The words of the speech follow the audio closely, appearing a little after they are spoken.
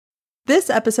This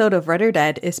episode of Red or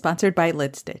Dead is sponsored by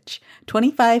Lit Stitch,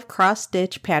 25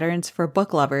 cross-stitch patterns for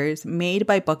book lovers made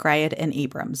by Book Riot and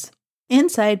Abrams.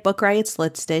 Inside Book Riot's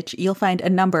Lit Stitch, you'll find a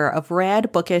number of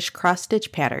rad bookish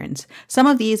cross-stitch patterns. Some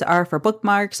of these are for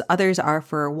bookmarks, others are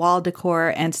for wall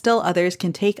decor, and still others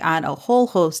can take on a whole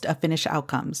host of finished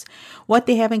outcomes. What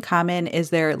they have in common is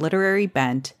their literary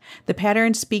bent. The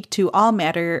patterns speak to all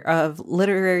matter of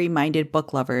literary-minded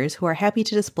book lovers who are happy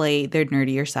to display their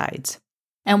nerdier sides.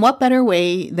 And what better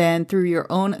way than through your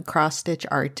own cross-stitch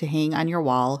art to hang on your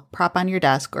wall, prop on your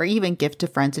desk, or even gift to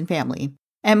friends and family.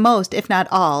 And most, if not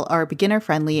all, are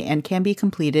beginner-friendly and can be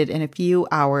completed in a few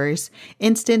hours,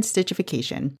 instant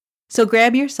stitchification. So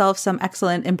grab yourself some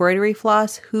excellent embroidery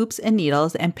floss, hoops, and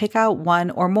needles, and pick out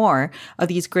one or more of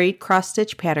these great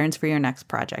cross-stitch patterns for your next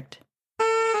project.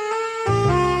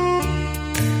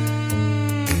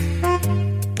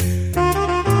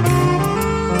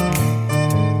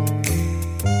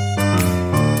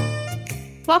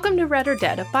 Welcome to Red or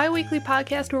Dead, a bi-weekly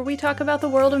podcast where we talk about the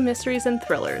world of mysteries and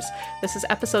thrillers. This is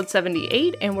episode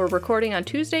 78, and we're recording on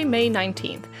Tuesday, May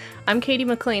 19th. I'm Katie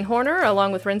McLean Horner,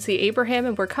 along with Rincey Abraham,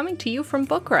 and we're coming to you from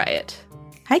Book Riot.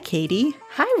 Hi, Katie.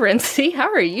 Hi, Rincey.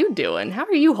 How are you doing? How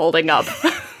are you holding up?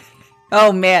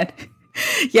 Oh, man.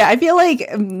 Yeah, I feel like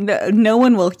no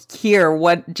one will hear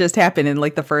what just happened in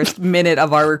like the first minute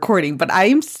of our recording, but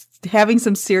I'm having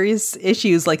some serious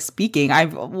issues like speaking. I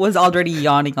was already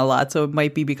yawning a lot, so it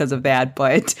might be because of that,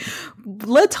 but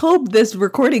let's hope this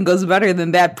recording goes better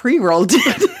than that pre-roll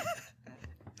did.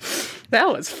 That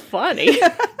was funny.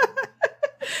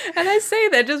 And I say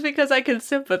that just because I can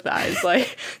sympathize.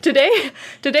 Like, today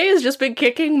has just been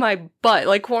kicking my butt.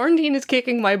 Like, quarantine is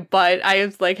kicking my butt. I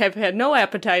have had no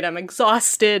appetite. I'm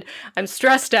exhausted. I'm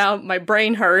stressed out. My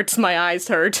brain hurts. My eyes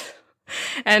hurt.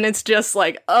 And it's just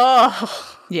like,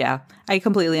 oh. Yeah, I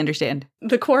completely understand.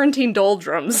 The quarantine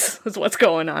doldrums is what's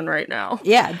going on right now.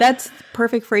 Yeah, that's the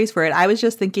perfect phrase for it. I was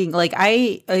just thinking, like,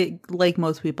 like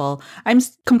most people, I'm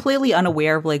completely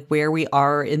unaware of, like, where we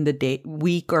are in the day,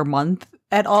 week or month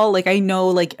at all. Like, I know,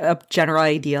 like, a general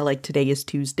idea, like, today is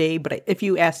Tuesday, but if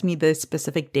you ask me the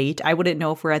specific date, I wouldn't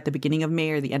know if we're at the beginning of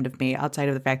May or the end of May, outside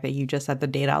of the fact that you just said the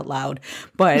date out loud.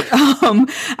 But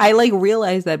I, like,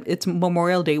 realized that it's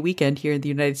Memorial Day weekend here in the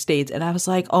United States, and I was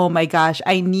like, oh my gosh,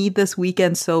 I need this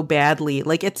weekend so badly.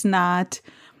 Like, it's not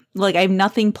like I have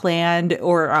nothing planned,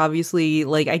 or obviously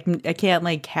like I can't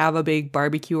like have a big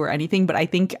barbecue or anything, but I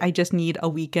think I just need a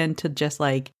weekend to just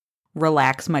like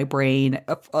relax my brain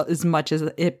as much as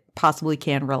it possibly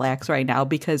can relax right now,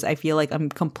 because I feel like I'm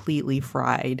completely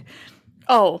fried.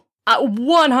 Oh,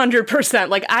 100%.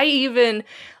 Like, I even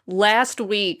last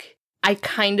week, I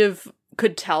kind of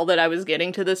could tell that I was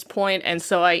getting to this point, and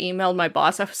so I emailed my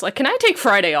boss. I was like, can I take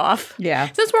Friday off?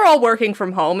 Yeah. Since we're all working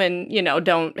from home and, you know,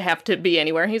 don't have to be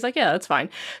anywhere. And he's like, yeah, that's fine.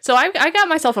 So I got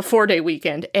myself a 4-day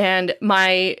weekend, and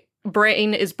my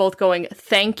brain is both going,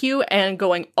 thank you, and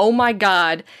going, oh my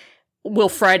God, will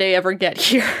Friday ever get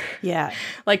here? Yeah.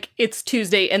 Like, it's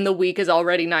Tuesday and the week is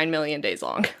already 9 million days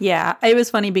long. Yeah. It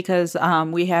was funny because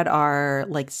we had our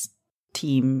like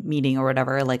team meeting or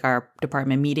whatever, like our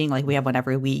department meeting, like we have one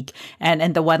every week.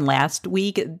 And the one last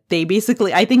week, they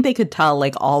basically, I think they could tell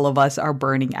like all of us are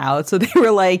burning out. So they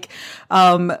were like,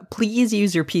 please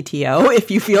use your PTO if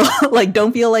you feel like,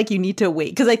 don't feel like you need to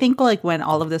wait. Cause I think like when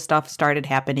all of this stuff started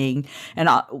happening and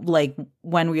like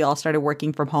when we all started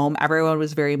working from home, everyone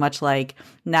was very much like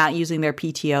not using their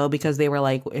PTO because they were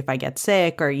like, if I get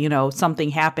sick or, you know, something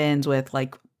happens with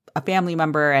like a family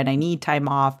member and I need time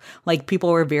off, like people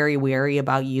were very wary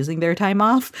about using their time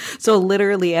off. So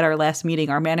literally at our last meeting,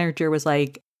 our manager was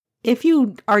like, if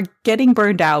you are getting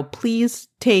burned out, please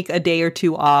take a day or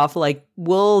two off. Like,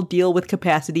 we'll deal with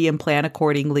capacity and plan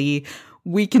accordingly.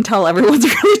 We can tell everyone's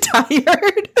really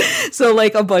tired. So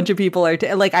like a bunch of people are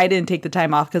like, I didn't take the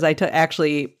time off because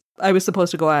I was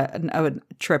supposed to go on a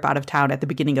trip out of town at the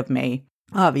beginning of May.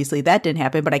 Obviously, that didn't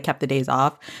happen, but I kept the days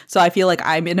off. So I feel like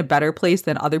I'm in a better place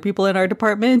than other people in our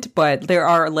department. But there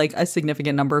are like a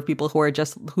significant number of people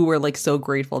who were like so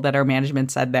grateful that our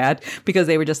management said that, because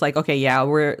they were just like, okay, yeah,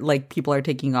 we're like, people are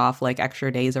taking off like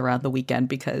extra days around the weekend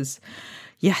because,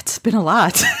 yeah, it's been a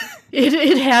lot.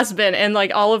 It has been. And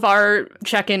like all of our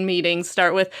check-in meetings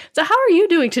start with, so how are you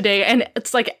doing today? And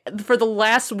it's like for the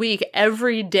last week,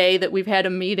 every day that we've had a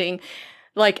meeting,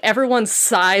 like everyone's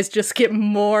sighs just get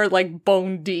more like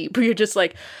bone deep. You're just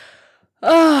like,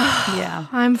 oh, yeah,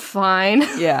 I'm fine.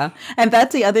 Yeah. And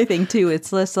that's the other thing too.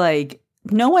 It's just like,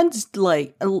 no one's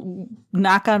like,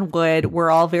 knock on wood, we're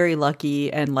all very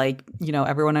lucky. And like, you know,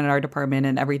 everyone in our department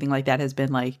and everything like that has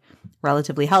been like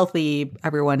relatively healthy.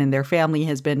 Everyone in their family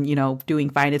has been, doing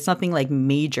fine. It's nothing like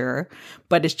major,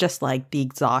 but it's just like the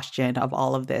exhaustion of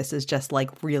all of this is just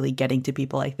like really getting to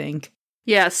people, I think.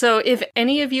 Yeah, so if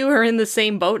any of you are in the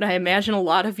same boat, and I imagine a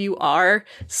lot of you are,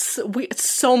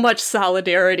 so much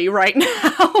solidarity right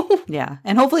now. Yeah,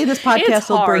 and hopefully this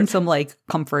podcast will bring some like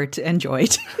comfort and joy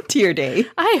to your day.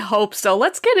 I hope so.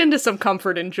 Let's get into some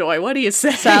comfort and joy. What do you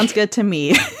say? Sounds good to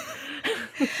me.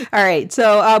 All right,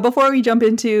 so before we jump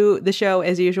into the show,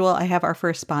 as usual, I have our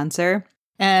first sponsor.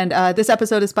 And this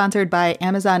episode is sponsored by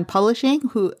Amazon Publishing,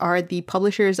 who are the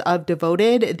publishers of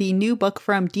Devoted, the new book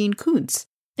from Dean Koontz.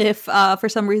 If for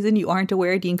some reason you aren't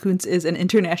aware, Dean Koontz is an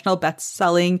international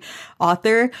best-selling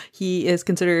author. He is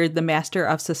considered the master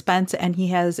of suspense, and he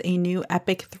has a new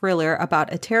epic thriller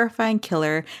about a terrifying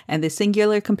killer and the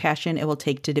singular compassion it will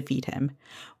take to defeat him.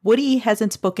 Woody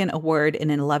hasn't spoken a word in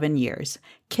 11 years.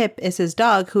 Kip is his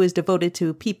dog who is devoted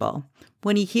to people.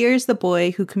 When he hears the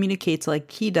boy who communicates like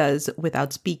he does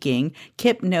without speaking,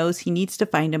 Kip knows he needs to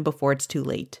find him before it's too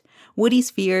late.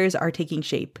 Woody's fears are taking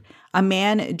shape. A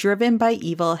man driven by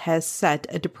evil has set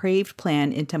a depraved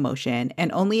plan into motion,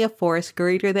 and only a force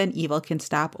greater than evil can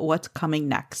stop what's coming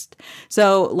next.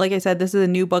 So, like I said, this is a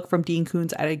new book from Dean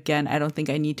Koontz. Again, I don't think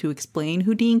I need to explain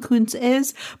who Dean Koontz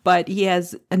is, but he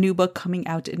has a new book coming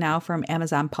out now from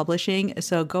Amazon Publishing.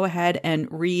 So go ahead and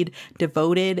read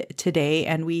Devoted today,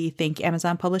 and we thank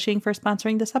Amazon Publishing for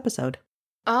sponsoring this episode.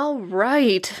 All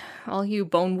right, all you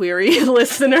bone-weary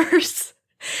listeners.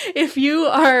 If you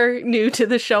are new to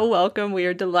the show, welcome. We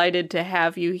are delighted to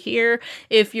have you here.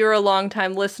 If you're a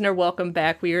longtime listener, welcome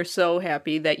back. We are so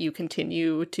happy that you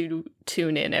continue to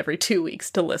tune in every 2 weeks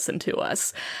to listen to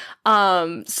us.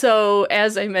 So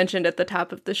as I mentioned at the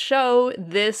top of the show,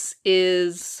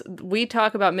 we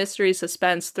talk about mystery,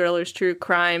 suspense, thrillers, true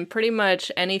crime, pretty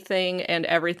much anything and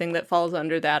everything that falls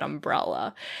under that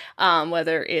umbrella.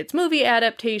 Whether it's movie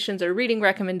adaptations or reading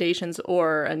recommendations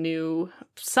or a new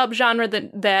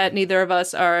subgenre that neither of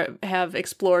us have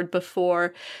explored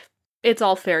before. It's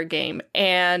all fair game.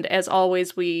 And as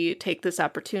always, we take this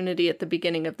opportunity at the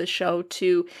beginning of the show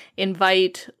to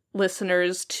invite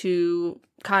listeners to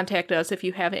contact us if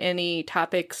you have any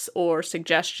topics or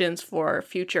suggestions for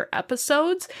future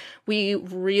episodes. We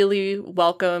really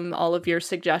welcome all of your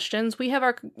suggestions. We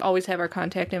always have our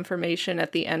contact information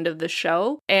at the end of the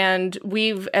show. And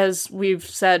as we've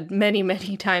said many,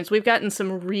 many times, we've gotten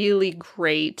some really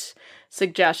great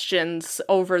suggestions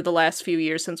over the last few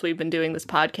years since we've been doing this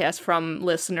podcast from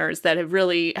listeners that have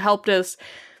really helped us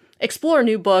explore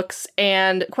new books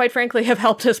and, quite frankly, have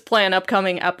helped us plan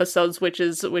upcoming episodes, which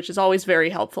is always very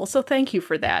helpful. So thank you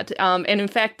for that. And in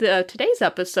fact, today's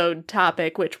episode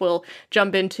topic, which we'll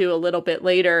jump into a little bit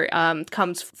later,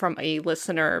 comes from a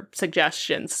listener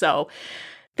suggestion. So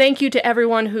thank you to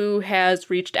everyone who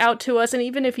has reached out to us. And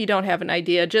even if you don't have an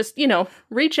idea, just,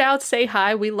 reach out, say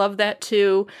hi. We love that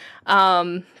too.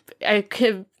 Connection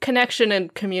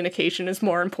and communication is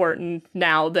more important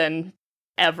now than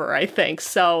ever, I think.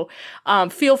 So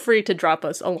feel free to drop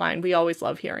us a line. We always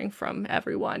love hearing from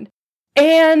everyone.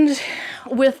 And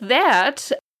with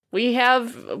that, we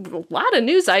have a lot of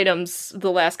news items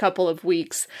the last couple of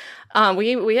weeks.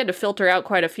 We had to filter out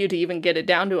quite a few to even get it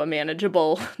down to a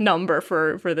manageable number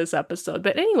for this episode.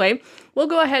 But anyway, we'll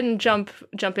go ahead and jump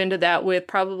into that with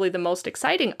probably the most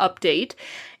exciting update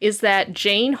is that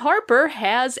Jane Harper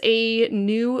has a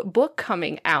new book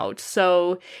coming out.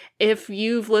 So if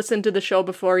you've listened to the show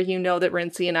before, you know that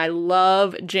Rincey and I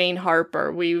love Jane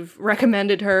Harper. We've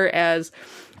recommended her as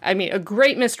a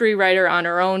great mystery writer on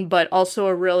her own, but also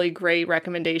a really great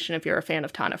recommendation if you're a fan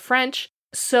of Tana French.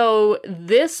 So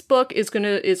this book is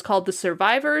called The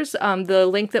Survivors. The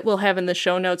link that we'll have in the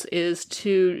show notes is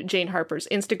to Jane Harper's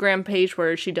Instagram page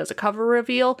where she does a cover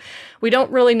reveal. We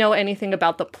don't really know anything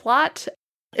about the plot.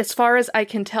 As far as I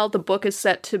can tell, the book is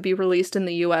set to be released in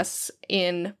the US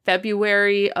in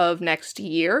February of next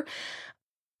year.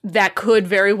 That could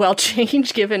very well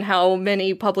change given how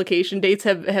many publication dates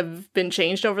have been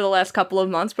changed over the last couple of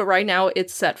months, but right now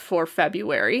it's set for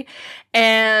February.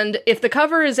 And if the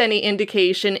cover is any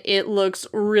indication, it looks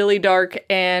really dark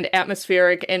and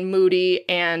atmospheric and moody,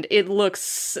 and it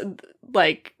looks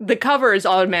like the cover is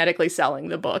automatically selling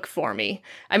the book for me.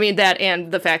 That and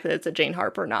the fact that it's a Jane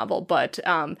Harper novel. But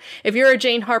if you're a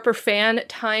Jane Harper fan,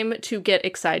 time to get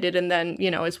excited. And then,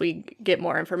 as we get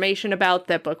more information about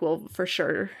that book, we'll for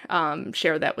sure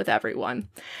share that with everyone.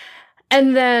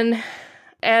 And then,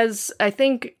 as I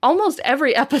think almost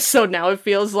every episode now, it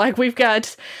feels like we've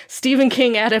got Stephen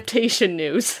King adaptation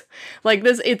news. Like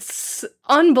this, it's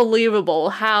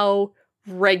unbelievable how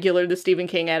the Stephen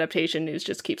King adaptation news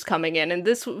just keeps coming in. And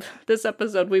this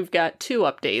episode, we've got 2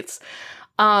 updates.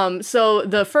 So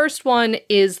the first one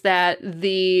is that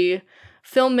the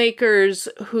filmmakers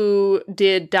who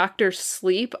did Dr.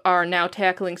 Sleep are now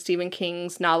tackling Stephen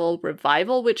King's novel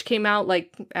Revival, which came out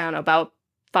like, I don't know, about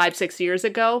 5-6 years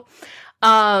ago.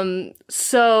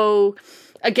 So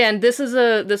again, this is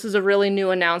a really new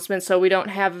announcement. So we don't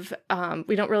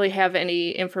really have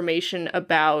any information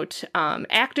about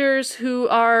actors who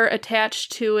are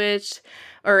attached to it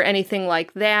or anything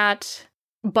like that.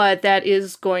 But that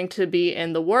is going to be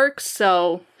in the works.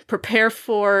 So prepare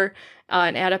for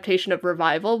an adaptation of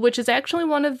Revival, which is actually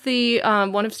one of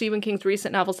Stephen King's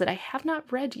recent novels that I have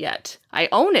not read yet. I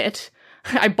own it.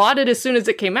 I bought it as soon as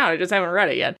it came out. I just haven't read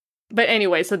it yet. But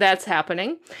anyway, so that's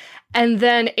happening. And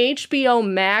then HBO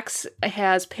Max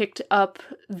has picked up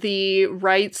the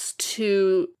rights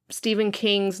to Stephen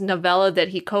King's novella that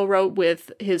he co-wrote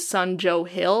with his son Joe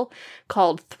Hill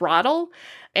called Throttle.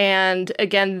 And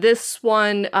again, this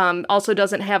one also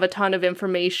doesn't have a ton of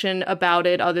information about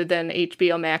it other than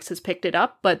HBO Max has picked it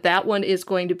up, but that one is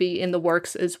going to be in the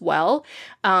works as well.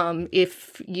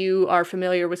 If you are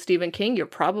familiar with Stephen King, you're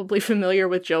probably familiar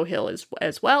with Joe Hill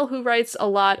as well, who writes a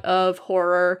lot of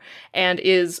horror and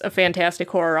is a fantastic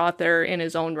horror author in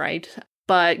his own right.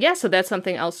 But yeah, so that's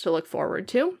something else to look forward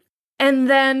to. And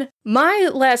then my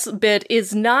last bit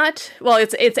is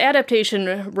it's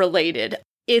adaptation related.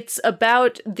 It's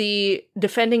about the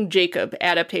Defending Jacob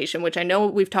adaptation, which I know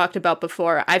we've talked about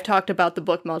before. I've talked about the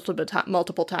book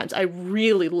multiple times. I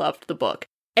really loved the book.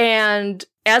 And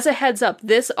as a heads up,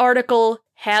 this article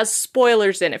has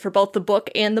spoilers in it for both the book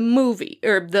and the movie,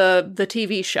 or the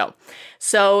TV show.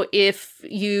 So if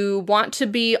you want to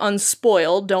be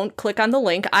unspoiled, don't click on the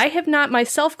link. I have not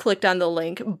myself clicked on the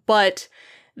link, but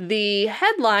the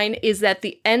headline is that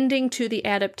the ending to the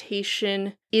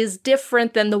adaptation is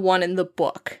different than the one in the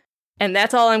book. And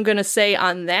that's all I'm going to say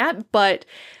on that. But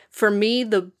for me,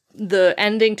 the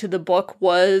ending to the book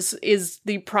is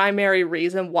the primary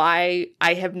reason why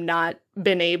I have not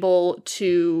been able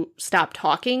to stop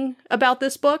talking about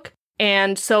this book.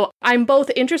 And so I'm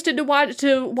both interested to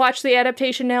watch the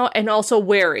adaptation now and also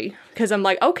wary, because I'm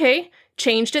like, okay,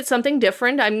 changed it, something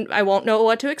different. I won't know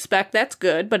what to expect. That's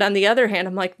good. But on the other hand,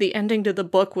 I'm like, the ending to the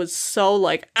book was so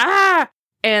like,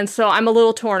 and so I'm a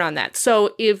little torn on that.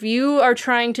 So if you are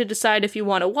trying to decide if you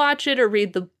want to watch it or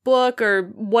read the book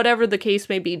or whatever the case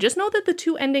may be, just know that the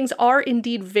 2 endings are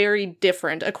indeed very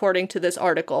different according to this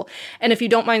article. And if you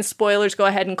don't mind spoilers, go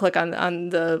ahead and click on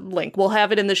the link. We'll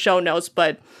have it in the show notes,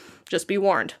 but just be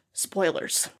warned.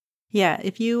 Spoilers. Yeah,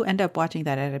 if you end up watching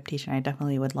that adaptation, I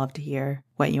definitely would love to hear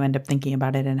what you end up thinking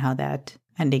about it and how that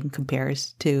ending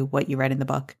compares to what you read in the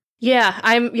book. Yeah,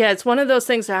 it's one of those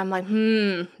things that I'm like,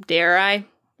 dare I?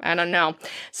 I don't know.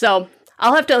 So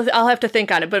I'll have to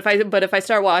think on it. But if I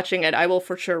start watching it, I will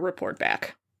for sure report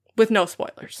back with no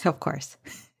spoilers. Of course.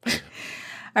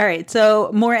 All right.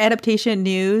 So more adaptation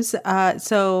news.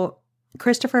 So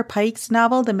Christopher Pike's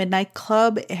novel, The Midnight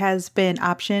Club, has been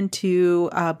optioned to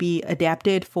be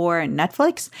adapted for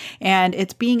Netflix, and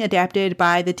it's being adapted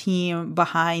by the team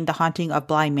behind The Haunting of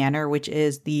Bly Manor, which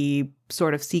is the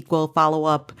sort of sequel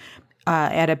follow-up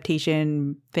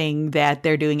adaptation thing that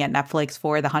they're doing at Netflix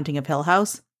for The Haunting of Hill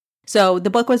House. So the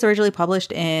book was originally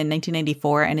published in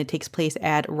 1994, and it takes place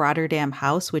at Rotterdam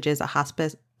House, which is a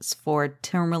hospice for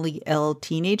terminally ill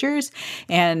teenagers,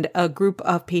 and a group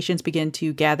of patients begin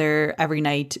to gather every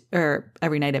night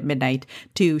at midnight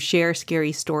to share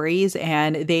scary stories,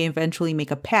 and they eventually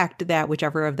make a pact that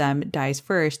whichever of them dies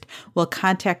first will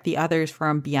contact the others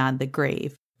from beyond the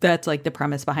grave. That's like the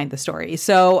premise behind the story.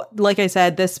 So like I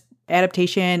said, this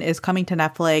adaptation is coming to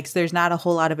Netflix. There's not a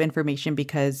whole lot of information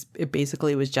because it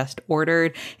basically was just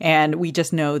ordered, and we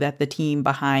just know that the team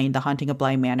behind The Haunting of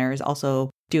Bly Manor is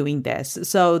also doing this.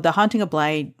 So The Haunting of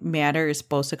Bly Manor is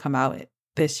supposed to come out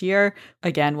this year.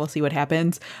 Again, we'll see what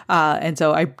happens. And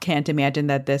so I can't imagine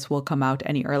that this will come out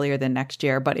any earlier than next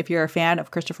year. But if you're a fan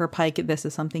of Christopher Pike, this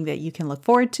is something that you can look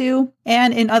forward to.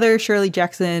 And in other Shirley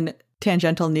Jackson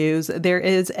tangential news, there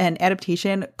is an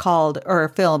adaptation or a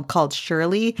film called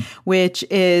Shirley, which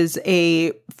is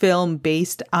a film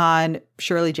based on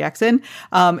Shirley Jackson.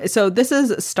 So this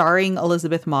is starring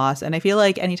Elizabeth Moss. And I feel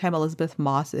like anytime Elizabeth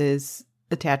Moss is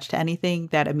attached to anything,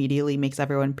 that immediately makes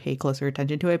everyone pay closer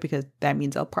attention to it, because that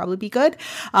means it'll probably be good.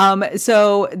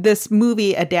 So this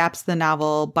movie adapts the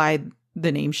novel by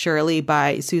the name Shirley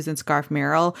by Susan Scarf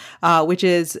Merrill, which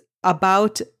is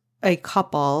about a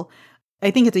couple.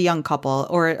 I think it's a young couple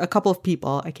or a couple of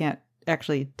people. I can't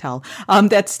actually tell,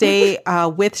 that stay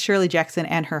with Shirley Jackson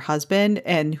and her husband,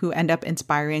 and who end up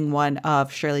inspiring one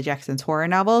of Shirley Jackson's horror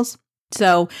novels.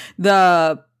 So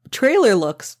the trailer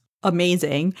looks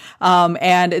amazing.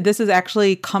 And this is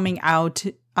actually coming out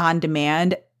on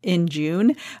demand in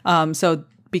June. So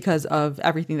because of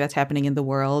everything that's happening in the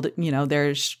world,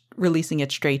 they're releasing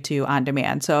it straight to on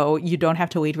demand. So you don't have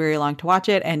to wait very long to watch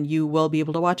it, and you will be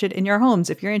able to watch it in your homes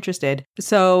if you're interested.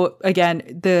 So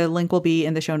again, the link will be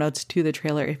in the show notes to the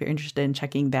trailer if you're interested in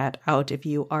checking that out if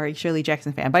you are a Shirley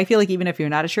Jackson fan. But I feel like even if you're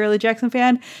not a Shirley Jackson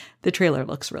fan, the trailer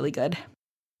looks really good.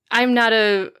 I'm not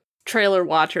a trailer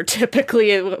watcher.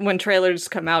 Typically, when trailers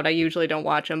come out, I usually don't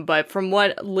watch them. But from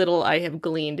what little I have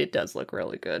gleaned, it does look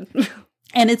really good.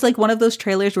 And it's like one of those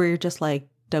trailers where you're just like,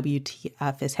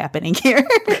 WTF is happening here,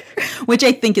 which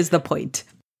I think is the point.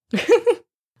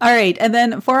 All right. And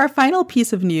then for our final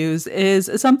piece of news is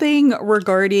something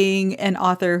regarding an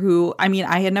author who,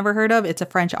 I had never heard of. It's a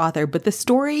French author, but the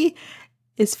story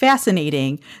is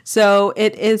fascinating. So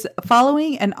it is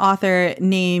following an author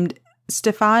named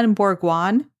Stéphane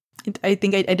Bourgoin. I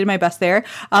think I did my best there.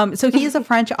 So he is a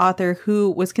French author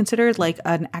who was considered like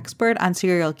an expert on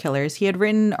serial killers. He had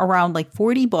written around like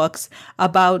 40 books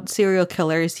about serial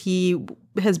killers. He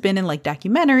has been in like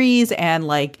documentaries and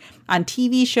like on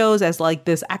TV shows as like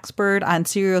this expert on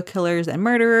serial killers and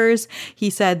murderers. He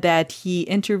said that he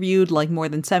interviewed like more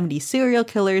than 70 serial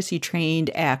killers. He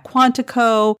trained at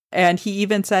Quantico, and he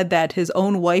even said that his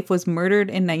own wife was murdered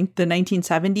in the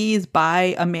 1970s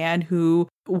by a man who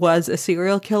was a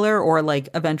serial killer, or like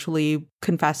eventually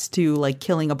confessed to like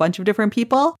killing a bunch of different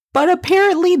people. But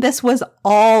apparently this was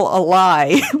all a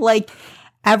lie. Like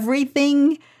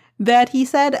everything that he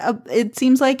said, it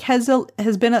seems like has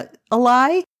been a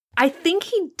lie. I think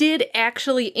he did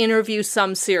actually interview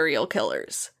some serial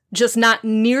killers, just not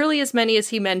nearly as many as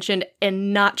he mentioned,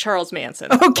 and not Charles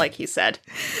Manson, like he said.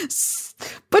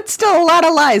 But still a lot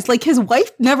of lies. Like his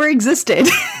wife never existed.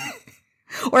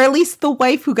 Or at least the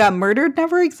wife who got murdered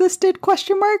never existed, ?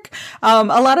 A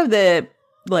lot of the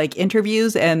like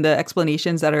interviews and the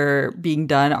explanations that are being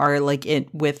done are like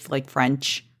with like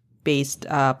French based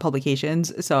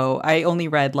publications. So I only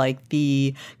read like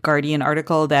the Guardian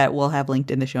article that we'll have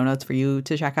linked in the show notes for you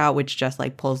to check out, which just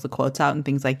like pulls the quotes out and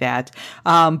things like that.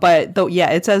 But though,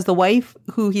 yeah, it says the wife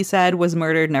who he said was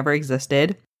murdered never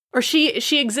existed. Or she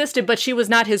existed, but she was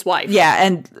not his wife.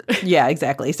 Yeah,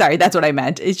 exactly. Sorry, that's what I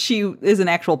meant. She is an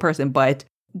actual person, but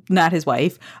not his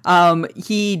wife.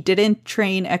 He didn't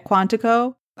train at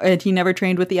Quantico, and he never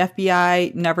trained with the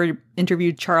FBI, never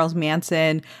interviewed Charles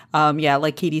Manson.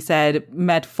 Like Katie said,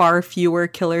 met far fewer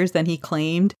killers than he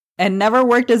claimed, and never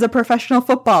worked as a professional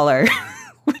footballer,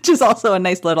 which is also a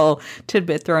nice little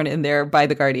tidbit thrown in there by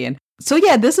The Guardian. So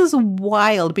yeah, this is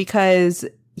wild because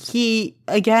he,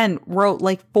 again, wrote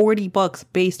like 40 books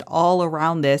based all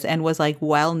around this and was like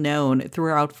well known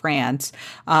throughout France,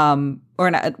 or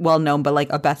not well known, but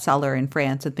like a bestseller in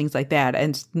France and things like that.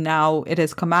 And now it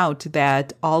has come out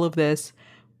that all of this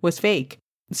was fake.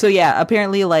 So yeah,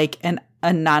 apparently like an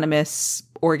anonymous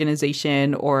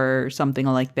organization or something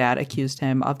like that accused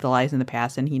him of the lies in the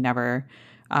past, and he never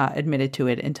admitted to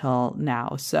it until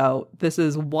now. So this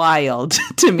is wild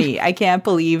to me. I can't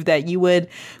believe that you would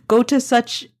go to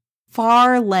such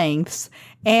far lengths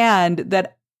and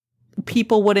that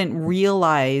people wouldn't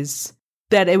realize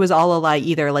that it was all a lie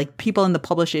either. Like people in the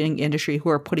publishing industry who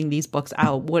are putting these books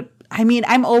out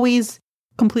I'm always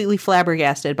completely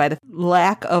flabbergasted by the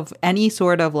lack of any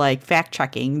sort of like fact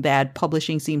checking that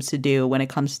publishing seems to do when it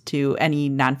comes to any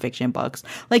nonfiction books.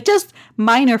 Like just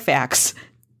minor facts.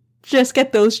 Just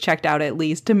get those checked out at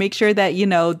least to make sure that,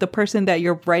 the person that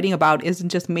you're writing about isn't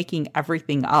just making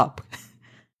everything up.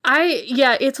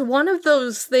 It's one of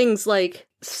those things like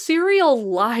serial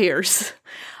liars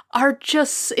are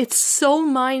just, it's so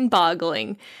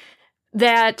mind-boggling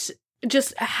that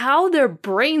just how their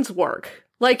brains work.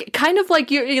 Like, kind of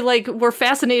like we're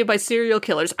fascinated by serial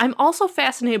killers. I'm also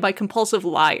fascinated by compulsive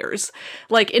liars,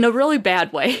 like in a really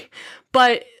bad way.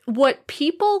 But what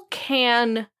people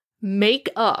can make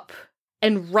up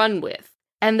and run with,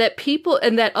 and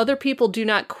that other people do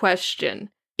not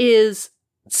question, is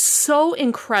so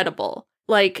incredible.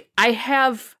 Like, I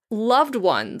have loved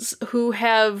ones who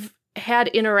have had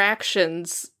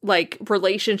interactions, like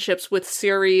relationships with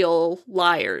serial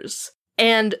liars,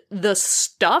 and the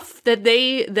stuff that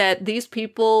these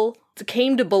people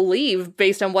came to believe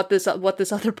based on what this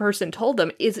other person told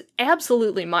them is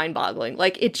absolutely mind-boggling.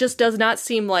 Like, it just does not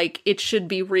seem like it should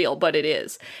be real, but it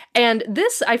is. And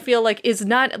this, I feel like, is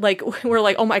not like we're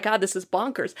like, oh my god, this is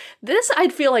bonkers. This, I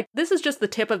feel like this is just the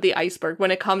tip of the iceberg when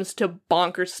it comes to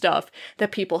bonkers stuff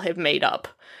that people have made up.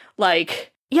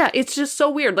 Like, yeah, it's just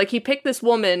so weird. Like, he picked this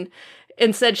woman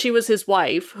and said she was his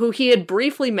wife, who he had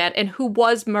briefly met and who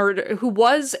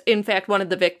was in fact one of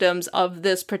the victims of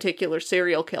this particular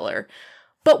serial killer,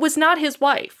 but was not his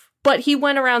wife. But he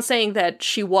went around saying that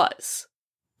she was.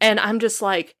 And I'm just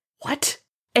like, what?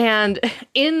 And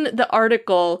in the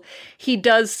article, he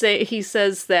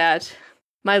says that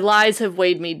my lies have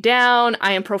weighed me down.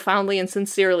 I am profoundly and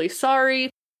sincerely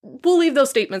sorry. We'll leave those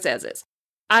statements as is.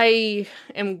 I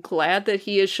am glad that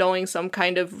he is showing some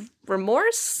kind of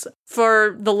remorse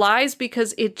for the lies,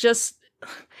 because it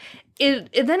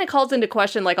then it calls into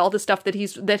question like all the stuff that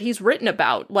he's written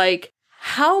about. Like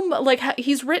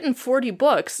he's written 40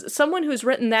 books. Someone who's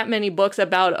written that many books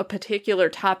about a particular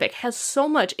topic has so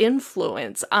much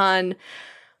influence on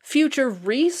future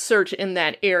research in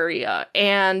that area.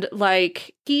 And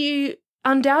like he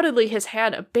undoubtedly has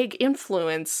had a big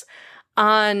influence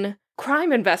on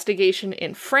crime investigation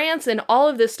in France and all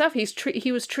of this stuff.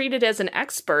 He was treated as an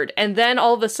expert, and then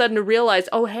all of a sudden to realize,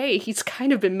 oh hey, he's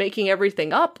kind of been making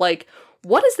everything up. Like,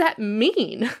 what does that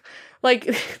mean?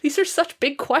 Like, these are such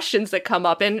big questions that come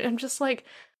up, and I'm just like,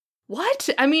 what?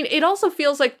 I mean, it also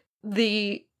feels like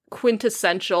the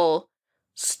quintessential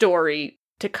story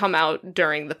to come out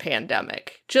during the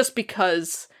pandemic, just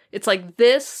because it's like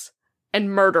this and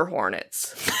murder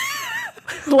hornets.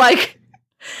 Like,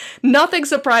 nothing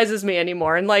surprises me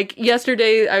anymore. And like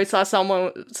yesterday I saw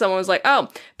someone was like, oh,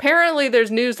 apparently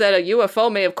there's news that a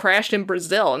UFO may have crashed in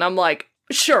Brazil. And I'm like,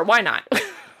 sure, why not?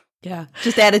 Yeah,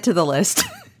 just add it to the list.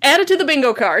 Add it to the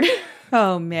bingo card.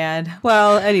 Oh, man.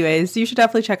 Well, anyways, you should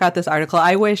definitely check out this article.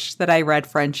 I wish that I read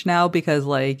French now, because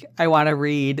like I want to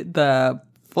read the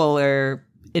fuller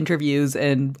interviews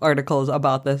and articles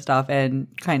about this stuff and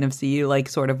kind of see like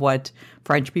sort of what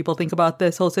French people think about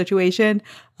this whole situation.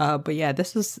 But yeah,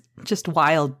 this is just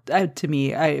wild to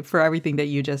me for everything that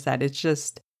you just said.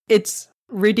 It's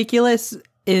ridiculous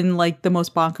in like the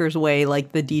most bonkers way,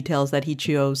 like the details that he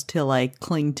chose to like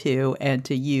cling to and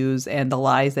to use, and the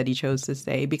lies that he chose to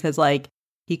say, because like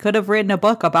he could have written a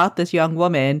book about this young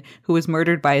woman who was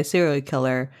murdered by a serial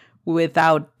killer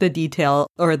without the detail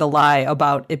or the lie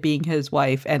about it being his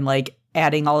wife, and like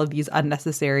adding all of these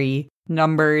unnecessary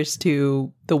numbers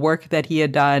to the work that he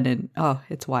had done. And oh,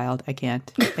 it's wild. I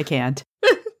can't.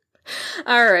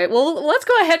 All right. Well, let's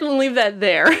go ahead and leave that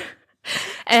there.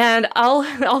 And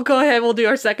I'll go ahead. We'll do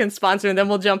our second sponsor, and then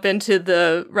we'll jump into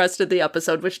the rest of the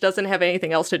episode, which doesn't have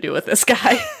anything else to do with this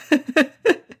guy.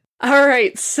 All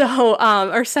right, so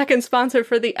our second sponsor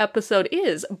for the episode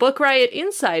is Book Riot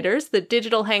Insiders, the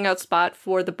digital hangout spot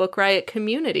for the Book Riot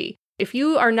community. If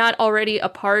you are not already a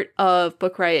part of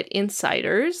Book Riot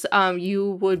Insiders,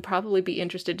 you would probably be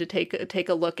interested to take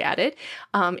a look at it.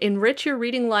 Enrich your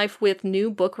reading life with new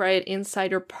Book Riot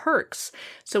Insider perks.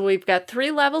 So we've got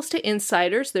 3 levels to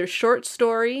Insiders. There's short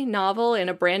story, novel, and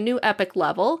a brand new epic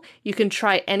level. You can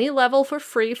try any level for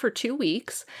free for 2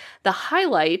 weeks. The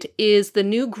highlight is the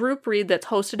new group read that's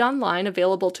hosted online,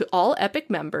 available to all Epic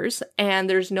members, and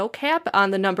there's no cap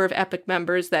on the number of Epic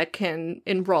members that can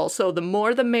enroll, so the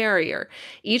more the merrier.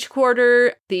 Each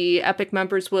quarter, the Epic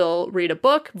members will read a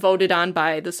book voted on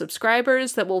by the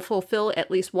subscribers that will fulfill at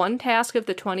least one task of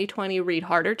the 2020 Read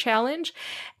Harder Challenge,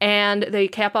 and they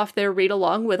cap off their read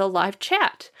along with a live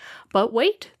chat. But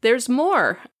wait, there's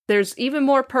more. There's even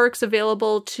more perks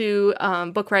available to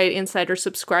Book Riot Insider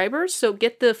subscribers, so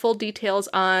get the full details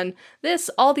on this,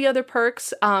 all the other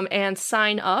perks, and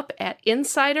sign up at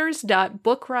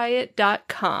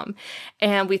insiders.bookriot.com.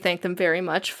 And we thank them very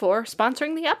much for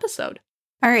sponsoring the episode.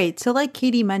 All right, so like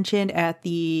Katie mentioned at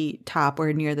the top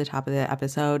or near the top of the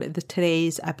episode,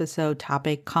 today's episode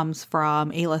topic comes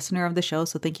from a listener of the show,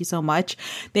 so thank you so much.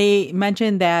 They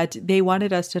mentioned that they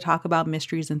wanted us to talk about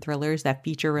mysteries and thrillers that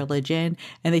feature religion,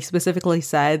 and they specifically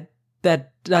said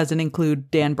that doesn't include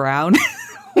Dan Brown,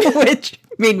 which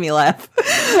made me laugh.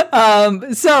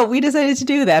 So we decided to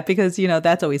do that because, you know,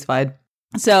 that's always fun.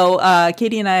 So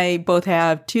Katie and I both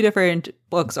have 2 different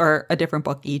books, or a different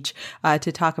book each,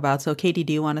 to talk about. So Katie,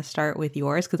 do you want to start with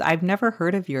yours? Because I've never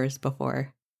heard of yours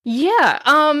before. Yeah.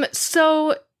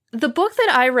 So the book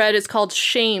that I read is called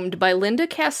Shamed by Linda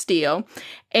Castillo,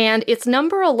 and it's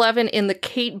number 11 in the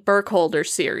Kate Burkholder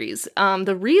series.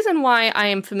 The reason why I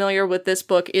am familiar with this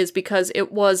book is because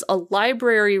it was a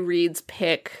library reads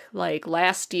pick like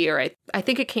last year. I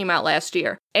think it came out last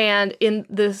year. And in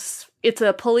this, it's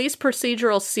a police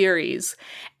procedural series,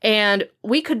 and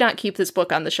we could not keep this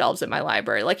book on the shelves at my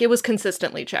library. Like, it was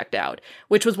consistently checked out,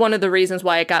 which was one of the reasons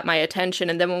why it got my attention.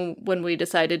 And then when we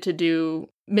decided to do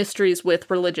mysteries with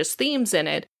religious themes in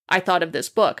it, I thought of this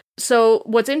book. So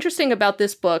what's interesting about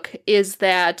this book is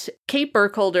that Kate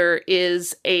Burkholder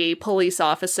is a police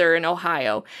officer in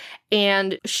Ohio,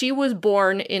 and she was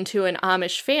born into an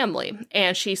Amish family,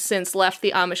 and she's since left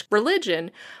the Amish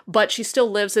religion, but she still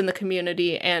lives in the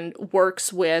community and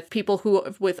works with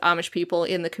Amish people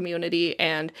in the community,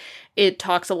 and it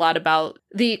talks a lot about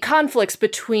the conflicts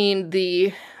between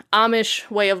the Amish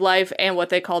way of life and what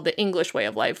they call the English way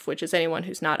of life, which is anyone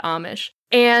who's not Amish.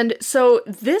 And so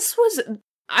this was,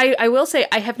 I will say,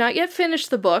 I have not yet finished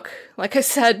the book. Like I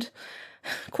said,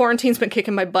 quarantine's been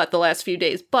kicking my butt the last few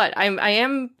days, but I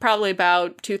am probably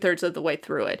about 2/3 of the way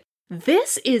through it.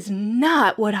 This is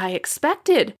not what I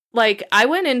expected. Like, I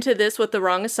went into this with the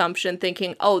wrong assumption,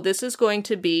 thinking, oh, this is going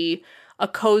to be a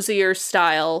cozier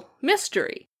style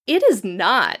mystery. It is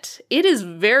not. It is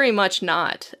very much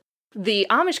not. The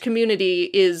Amish community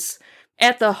is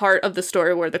at the heart of the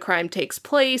story where the crime takes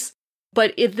place,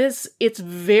 but it's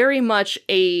very much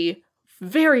a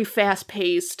very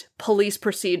fast-paced police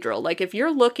procedural. Like, if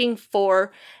you're looking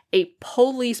for a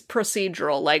police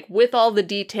procedural, like, with all the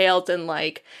details and,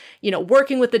 like, you know,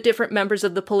 working with the different members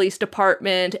of the police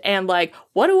department and, like,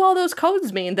 what do all those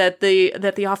codes mean that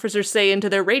the officers say into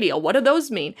their radio? What do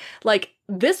those mean? Like,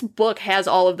 this book has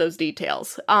all of those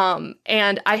details.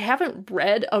 And I haven't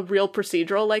read a real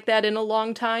procedural like that in a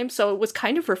long time, so it was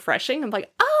kind of refreshing. I'm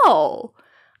like, oh,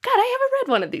 God, I haven't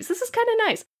read one of these. This is kind of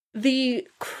nice. The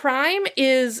crime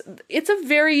it's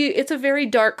a very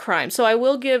dark crime. So I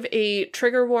will give a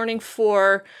trigger warning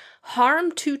for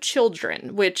harm to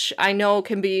children, which I know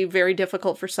can be very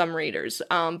difficult for some readers.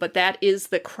 But that is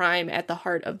the crime at the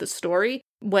heart of the story.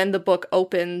 When the book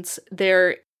opens,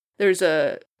 there's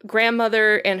a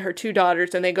grandmother and her 2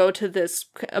 daughters, and they go to this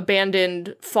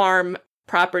abandoned farm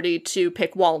property to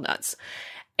pick walnuts.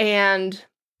 And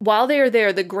while they are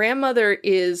there, the grandmother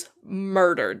is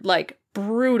murdered, like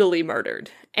brutally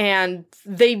murdered. And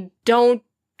they don't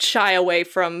shy away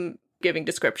from giving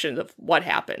descriptions of what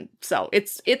happened. So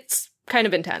it's kind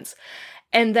of intense.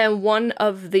 And then one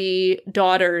of the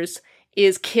daughters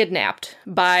is kidnapped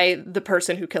by the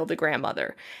person who killed the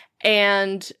grandmother.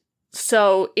 And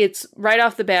so it's right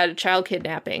off the bat a child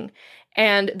kidnapping.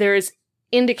 And there's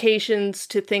indications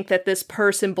to think that this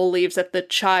person believes that the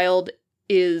child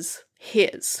is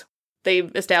his.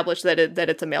 They've established that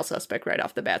it's a male suspect right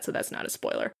off the bat, so that's not a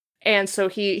spoiler. And so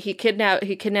he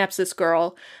kidnaps this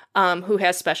girl who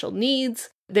has special needs.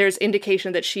 There's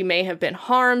indication that she may have been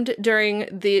harmed during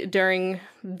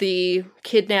the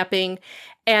kidnapping,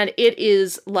 and it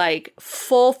is like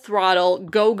full throttle,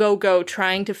 go,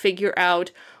 trying to figure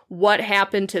out what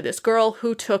happened to this girl,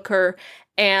 who took her,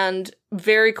 and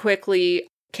very quickly,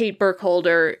 Kate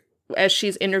Burkholder, as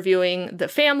she's interviewing the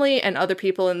family and other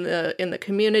people in the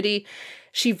community,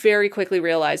 she very quickly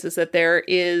realizes that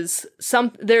there's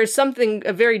something,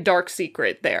 a very dark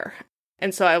secret there.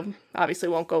 And so I obviously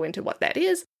won't go into what that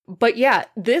is. But yeah,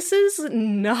 this is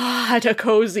not a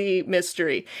cozy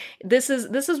mystery. This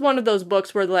is one of those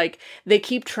books where, like, they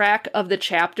keep track of the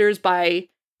chapters by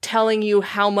telling you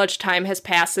how much time has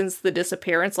passed since the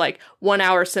disappearance, like 1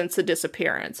 hour since the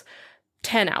disappearance,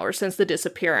 10 hours since the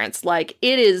disappearance. Like,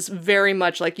 it is very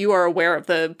much like you are aware of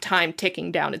the time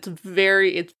ticking down. It's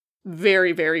very,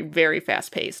 very, very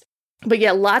fast paced. But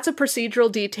yeah, lots of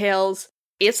procedural details.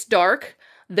 It's dark.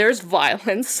 There's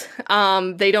violence.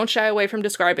 They don't shy away from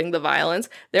describing the violence.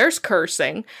 There's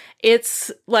cursing. It's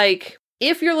like,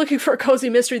 if you're looking for a cozy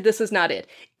mystery, this is not it.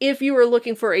 If you are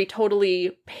looking for a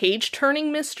totally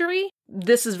page-turning mystery,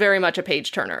 this is very much a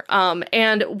page-turner.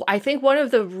 And I think one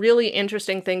of the really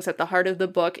interesting things at the heart of the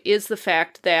book is the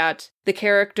fact that the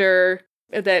character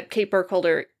that Kate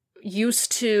Burkholder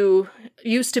used to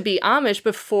be Amish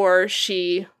before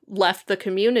she left the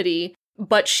community,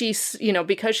 but she's, you know,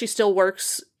 because she still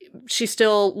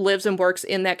lives and works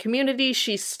in that community.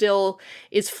 She still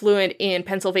is fluent in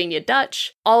Pennsylvania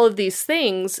Dutch. All of these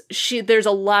things, there's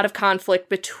a lot of conflict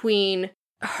between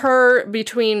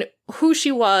who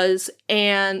she was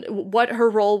and what her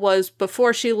role was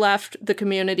before she left the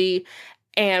community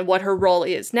and what her role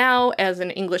is now as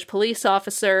an English police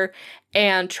officer,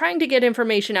 and trying to get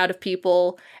information out of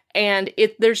people. And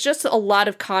there's just a lot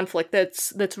of conflict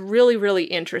that's really, really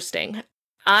interesting.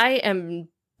 I am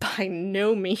by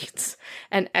no means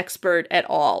an expert at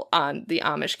all on the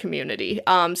Amish community.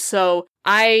 So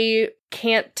I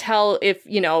can't tell if,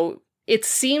 you know, it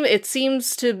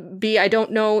seems to be, I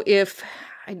don't know if,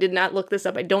 I did not look this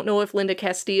up, I don't know if Linda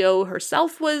Castillo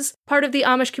herself was part of the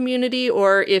Amish community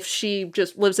or if she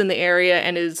just lives in the area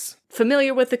and is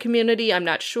familiar with the community. I'm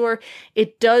not sure.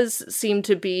 It does seem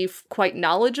to be quite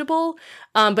knowledgeable.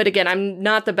 But again, I'm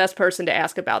not the best person to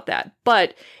ask about that.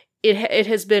 But it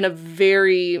has been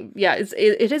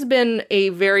it has been a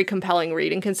very compelling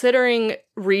read. And considering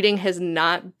reading has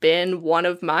not been one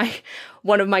of my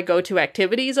go-to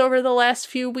activities over the last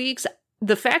few weeks,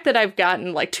 the fact that I've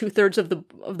gotten like 2/3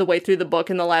 of the way through the book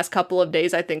in the last couple of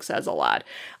days, I think says a lot.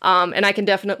 And I can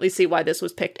definitely see why this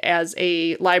was picked as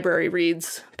a library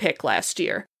reads pick last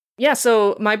year. Yeah,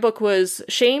 so my book was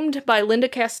Shamed by Linda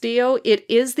Castillo. It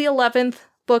is the 11th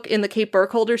book in the Kate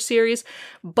Burkholder series,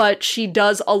 but she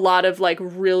does a lot of like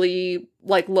really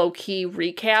like low-key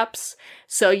recaps.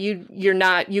 So you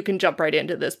can jump right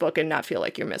into this book and not feel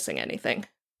like you're missing anything.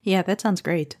 Yeah, that sounds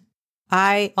great.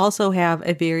 I also have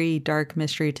a very dark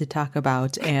mystery to talk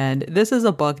about, and this is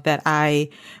a book that I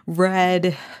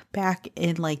read back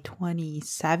in like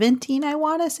 2017, I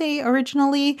want to say,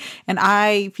 originally, and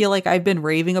I feel like I've been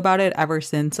raving about it ever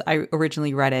since I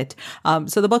originally read it.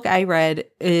 So the book I read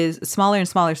is Smaller and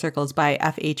Smaller Circles by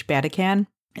F.H. Batacan.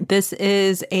 This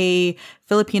is a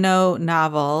Filipino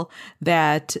novel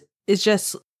that is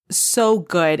just so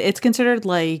good. It's considered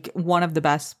like one of the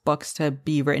best books to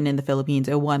be written in the Philippines.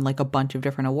 It won like a bunch of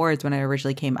different awards when it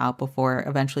originally came out before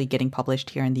eventually getting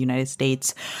published here in the United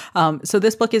States. So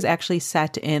this book is actually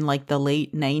set in like the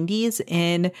late 90s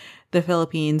in the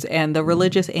Philippines, and the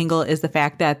religious angle is the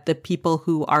fact that the people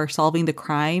who are solving the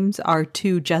crimes are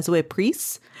two Jesuit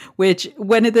priests, which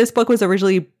when this book was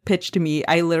originally pitched to me,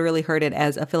 I literally heard it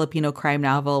as a Filipino crime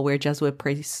novel where Jesuit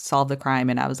priests solve the crime,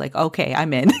 and I was like, okay,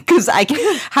 I'm in, because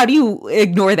how do you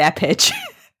ignore that pitch?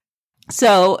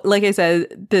 So, like I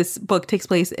said, this book takes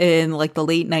place in like the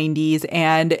late 90s,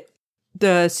 and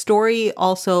the story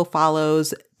also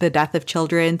follows the death of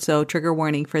children, so trigger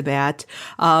warning for that.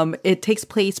 It takes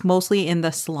place mostly in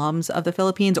the slums of the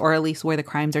Philippines, or at least where the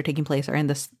crimes are taking place are in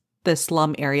the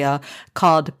slum area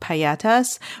called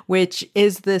Payatas, which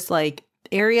is this like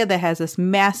area that has this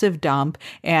massive dump,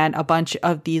 and a bunch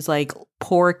of these like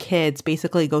poor kids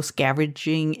basically go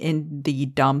scavenging in the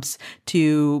dumps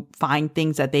to find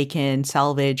things that they can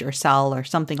salvage or sell or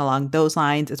something along those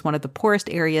lines. It's one of the poorest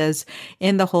areas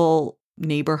in the whole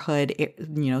neighborhood,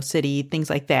 city, things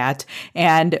like that.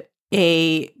 And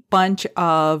a bunch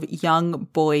of young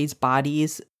boys'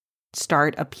 bodies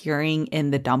start appearing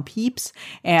in the dump heaps,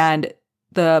 and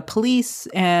the police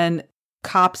and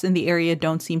cops in the area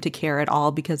don't seem to care at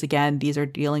all, because again, these are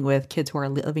dealing with kids who are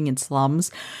living in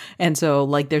slums. And so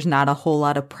like there's not a whole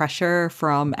lot of pressure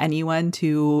from anyone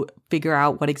to figure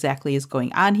out what exactly is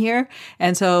going on here.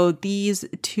 And so these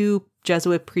two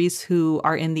Jesuit priests who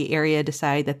are in the area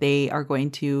decide that they are going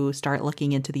to start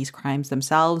looking into these crimes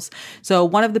themselves. So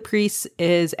one of the priests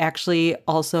is actually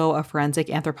also a forensic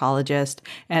anthropologist,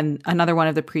 and another one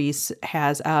of the priests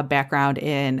has a background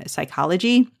in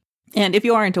psychology. And if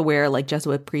you aren't aware, like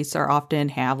Jesuit priests are often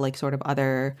have like sort of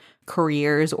other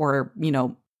careers or,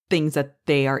 things that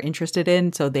they are interested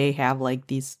in. So they have like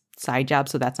these side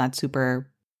jobs. So that's not super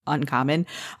uncommon.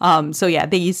 So yeah,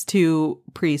 these two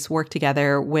priests work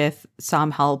together with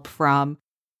some help from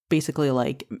basically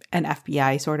like an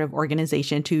FBI sort of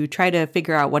organization to try to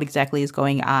figure out what exactly is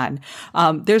going on.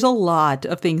 There's a lot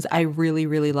of things I really,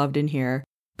 really loved in here,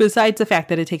 besides the fact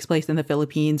that it takes place in the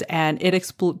Philippines, and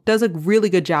it does a really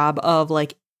good job of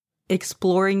like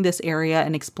exploring this area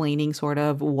and explaining sort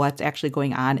of what's actually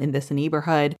going on in this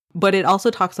neighborhood. But it also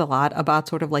talks a lot about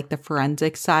sort of like the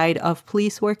forensic side of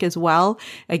police work as well.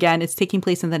 Again, it's taking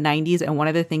place in the 90s. And one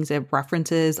of the things it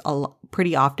references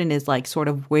pretty often is like sort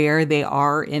of where they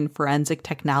are in forensic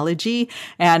technology.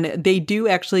 And they do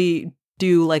actually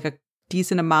do like a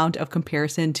decent amount of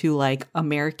comparison to like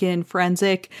American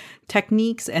forensic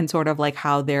techniques and sort of like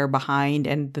how they're behind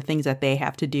and the things that they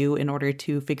have to do in order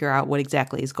to figure out what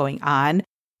exactly is going on.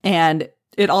 And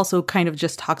it also kind of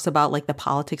just talks about like the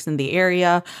politics in the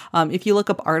area. If you look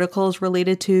up articles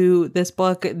related to this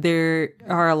book, there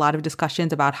are a lot of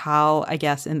discussions about how, I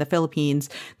guess, in the Philippines,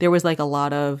 there was like a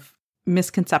lot of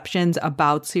misconceptions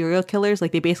about serial killers.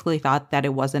 Like they basically thought that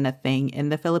it wasn't a thing in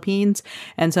the Philippines.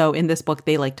 And so in this book,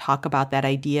 they like talk about that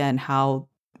idea and how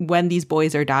when these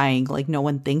boys are dying, like no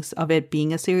one thinks of it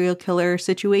being a serial killer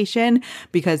situation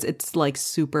because it's like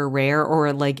super rare,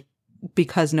 or like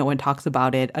because no one talks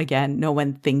about it. Again, no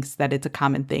one thinks that it's a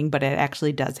common thing, but it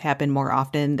actually does happen more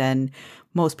often than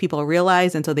most people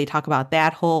realize. And so they talk about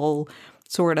that whole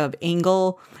sort of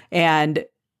angle. And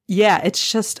yeah,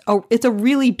 it's a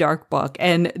really dark book.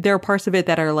 And there are parts of it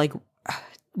that are like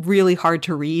really hard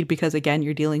to read because, again,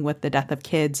 you're dealing with the death of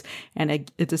kids and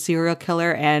it's a serial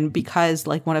killer. And because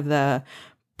like one of the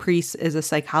priests is a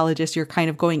psychologist, you're kind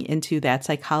of going into that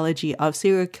psychology of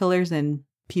serial killers and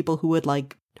people who would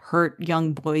like hurt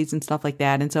young boys and stuff like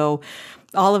that. And so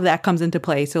all of that comes into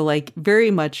play. So like very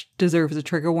much deserves a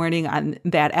trigger warning on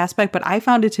that aspect. But I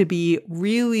found it to be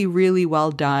really, really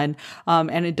well done.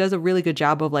 And it does a really good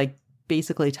job of like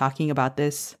basically talking about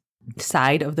this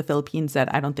side of the Philippines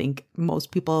that I don't think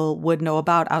most people would know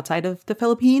about outside of the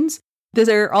Philippines.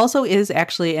 There also is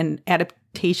actually an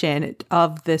adaptation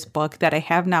of this book that I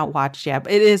have not watched yet.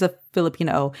 It is a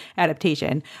Filipino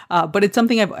adaptation, but it's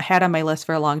something I've had on my list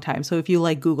for a long time. So if you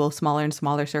like Google Smaller and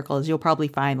Smaller Circles, you'll probably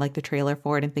find like the trailer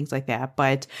for it and things like that.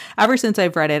 But ever since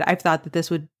I've read it, I've thought that this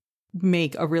would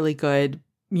make a really good,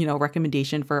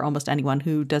 recommendation for almost anyone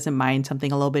who doesn't mind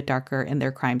something a little bit darker in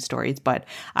their crime stories. But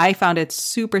I found it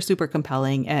super, super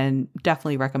compelling and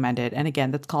definitely recommend it. And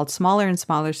again, that's called Smaller and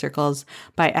Smaller Circles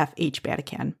by F.H.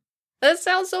 Batacan. That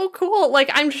sounds so cool. Like,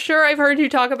 I'm sure I've heard you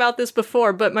talk about this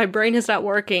before, but my brain is not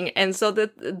working. And so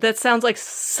that sounds like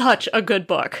such a good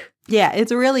book. Yeah,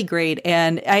 it's really great.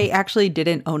 And I actually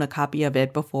didn't own a copy of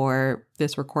it before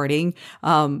this recording.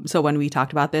 So when we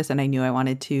talked about this and I knew I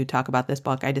wanted to talk about this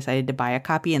book, I decided to buy a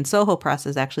copy. And Soho Press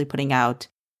is actually putting out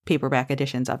paperback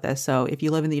editions of this. So if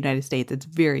you live in the United States, it's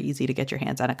very easy to get your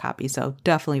hands on a copy. So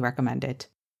definitely recommend it.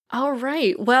 All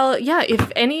right. Well, yeah,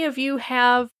 if any of you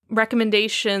have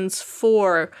recommendations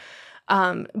for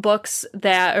books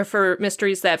that or for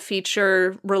mysteries that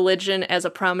feature religion as a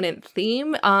prominent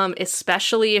theme,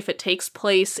 especially if it takes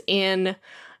place in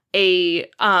a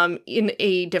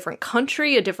different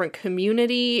country, a different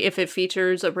community, if it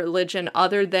features a religion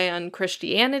other than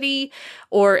Christianity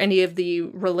or any of the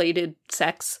related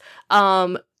sects,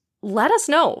 let us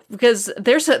know, because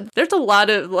there's a lot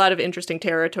of interesting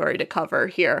territory to cover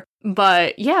here.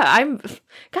 But yeah,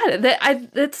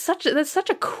 that's such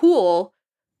a cool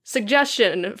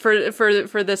suggestion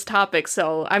for this topic.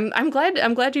 So I'm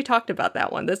glad you talked about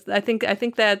that one. I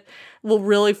think that will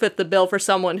really fit the bill for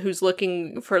someone who's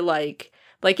looking for like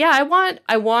yeah,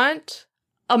 I want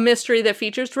a mystery that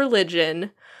features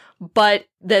religion, but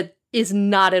that is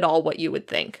not at all what you would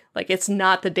think. Like, it's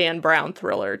not the Dan Brown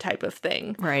thriller type of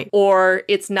thing. Right. Or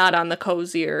it's not on the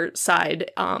cozier side.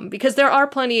 Because there are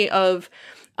plenty of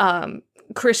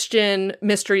Christian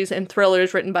mysteries and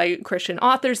thrillers written by Christian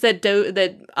authors that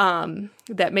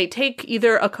may take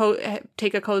either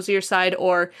take a cozier side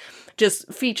or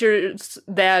just features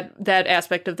that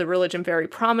aspect of the religion very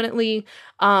prominently.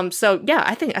 So yeah,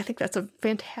 I think that's a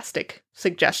fantastic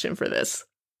suggestion for this.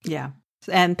 Yeah.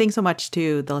 And thanks so much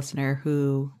to the listener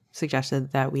who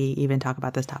suggested that we even talk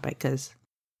about this topic, because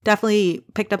definitely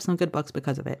picked up some good books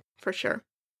because of it. For sure.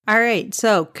 All right.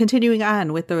 So continuing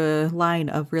on with the line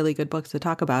of really good books to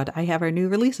talk about, I have our new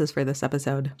releases for this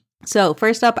episode. So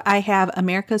first up, I have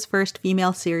America's First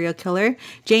Female Serial Killer,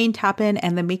 Jane Toppan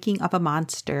and the Making of a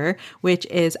Monster, which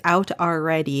is out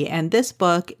already. And this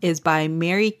book is by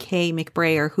Mary Kay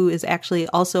McBrayer, who is actually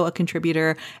also a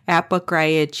contributor at Book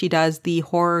Riot. She does the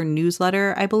horror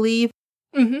newsletter, I believe.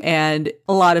 Mm-hmm. And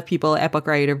a lot of people at Book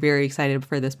Riot are very excited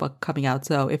for this book coming out.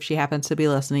 So if she happens to be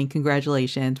listening,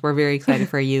 congratulations. We're very excited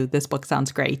for you. This book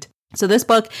sounds great. So this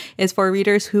book is for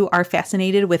readers who are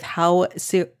fascinated with how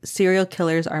serial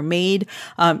killers are made.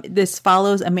 This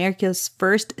follows America's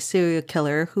first serial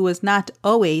killer who was not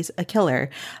always a killer.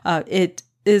 It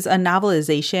is a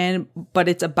novelization, but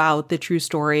it's about the true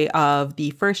story of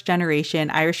the first generation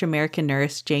Irish-American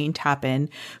nurse, Jane Toppan,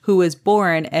 who was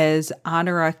born as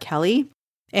Honora Kelly.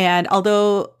 And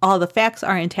although all the facts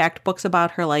are intact, books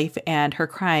about her life and her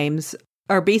crimes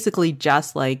are basically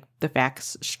just like the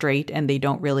facts straight, and they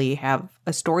don't really have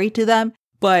a story to them.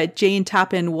 But Jane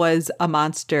Toppan was a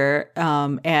monster,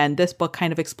 and this book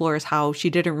kind of explores how she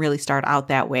didn't really start out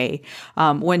that way.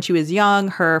 When she was young,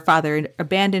 her father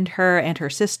abandoned her and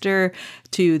her sister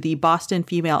to the Boston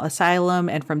Female Asylum,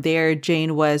 and from there,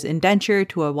 Jane was indentured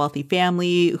to a wealthy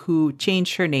family who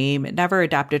changed her name, never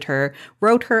adopted her,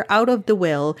 wrote her out of the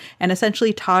will, and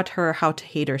essentially taught her how to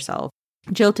hate herself.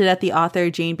 Jilted at the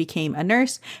author, Jane became a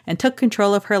nurse and took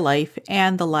control of her life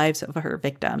and the lives of her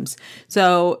victims.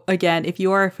 So again, if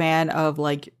you are a fan of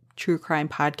like true crime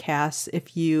podcasts,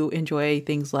 if you enjoy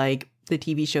things like the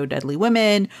TV show Deadly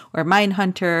Women or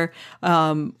Mindhunter,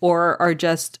 or are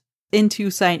just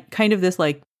into kind of this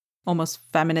like almost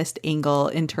feminist angle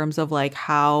in terms of like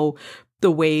how the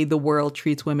way the world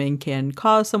treats women can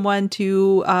cause someone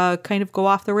to kind of go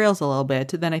off the rails a little bit,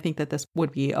 then I think that this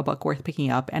would be a book worth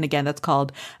picking up. And again, that's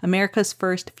called America's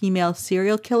First Female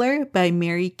Serial Killer by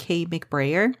Mary Kay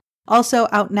McBrayer. Also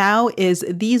out now is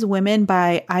These Women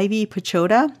by Ivy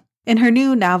Pachoda. In her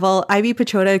new novel, Ivy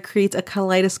Pechota creates a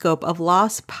kaleidoscope of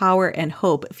loss, power, and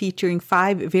hope, featuring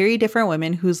 5 very different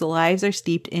women whose lives are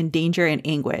steeped in danger and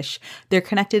anguish. They're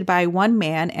connected by one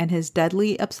man and his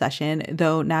deadly obsession,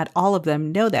 though not all of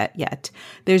them know that yet.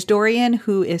 There's Dorian,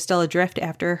 who is still adrift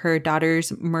after her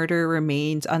daughter's murder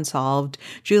remains unsolved.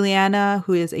 Juliana,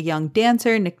 who is a young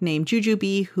dancer nicknamed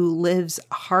Jujubee, who lives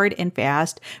hard and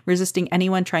fast, resisting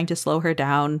anyone trying to slow her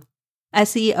down.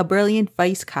 Essie, a brilliant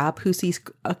vice cop who sees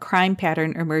a crime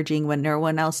pattern emerging when no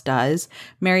one else does.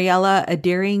 Mariella, a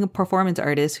daring performance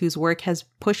artist whose work has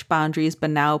pushed boundaries but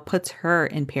now puts her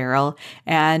in peril.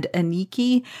 And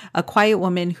Aniki, a quiet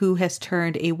woman who has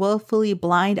turned a willfully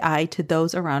blind eye to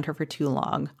those around her for too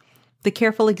long. The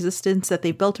careful existence that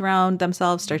they built around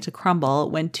themselves starts to crumble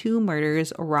when 2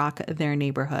 murders rock their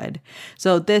neighborhood.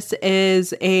 So this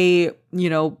is a,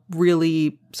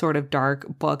 really sort of dark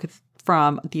book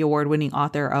from the award-winning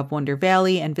author of Wonder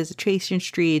Valley and Visitation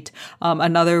Street,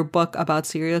 another book about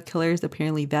serial killers.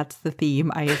 Apparently that's the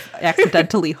theme I have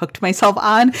accidentally hooked myself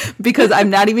on, because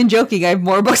I'm not even joking. I have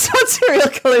more books about serial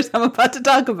killers I'm about to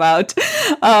talk about.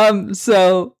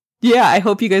 So yeah, I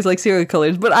hope you guys like serial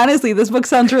killers. But honestly, this book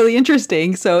sounds really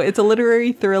interesting. So it's a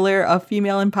literary thriller of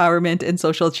female empowerment and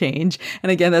social change.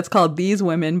 And again, that's called These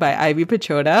Women by Ivy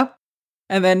Pechota.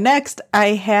 And then next,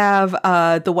 I have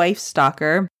The Wife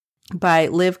Stalker by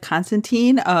Liv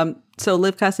Constantine. So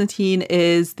Liv Constantine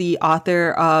is the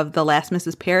author of The Last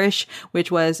Mrs. Parrish,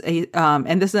 which was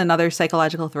and this is another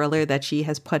psychological thriller that she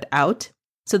has put out.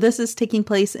 So this is taking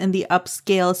place in the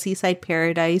upscale seaside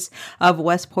paradise of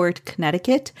Westport,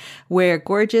 Connecticut, where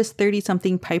gorgeous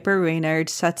 30-something Piper Reynard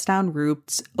sets down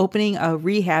roots, opening a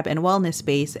rehab and wellness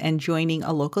space and joining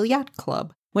a local yacht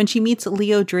club. When she meets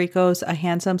Leo Dracos, a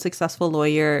handsome, successful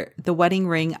lawyer, the wedding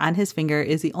ring on his finger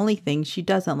is the only thing she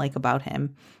doesn't like about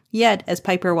him. Yet, as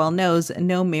Piper well knows,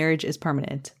 no marriage is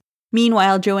permanent.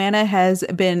 Meanwhile, Joanna has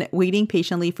been waiting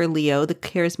patiently for Leo, the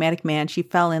charismatic man she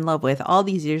fell in love with all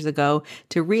these years ago,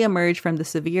 to reemerge from the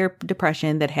severe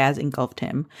depression that has engulfed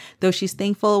him. Though she's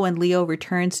thankful when Leo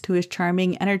returns to his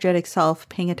charming, energetic self,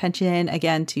 paying attention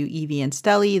again to Evie and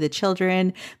Stelly, the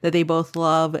children that they both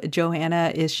love,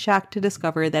 Joanna is shocked to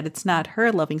discover that it's not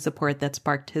her loving support that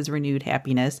sparked his renewed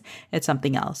happiness. It's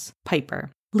something else.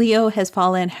 Piper. Leo has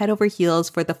fallen head over heels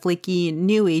for the flaky,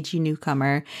 new-agey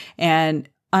newcomer, and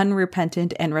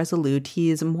unrepentant and resolute, he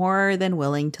is more than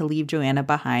willing to leave Joanna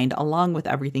behind along with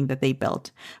everything that they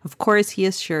built. Of course, he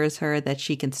assures her that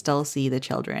she can still see the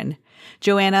children.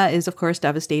 Joanna is, of course,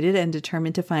 devastated and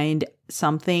determined to find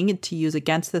something to use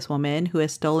against this woman who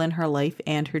has stolen her life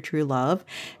and her true love.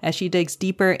 As she digs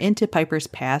deeper into Piper's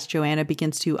past, Joanna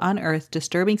begins to unearth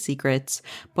disturbing secrets,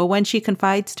 but when she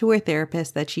confides to her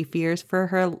therapist that she fears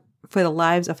for the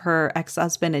lives of her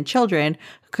ex-husband and children,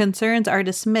 concerns are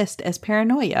dismissed as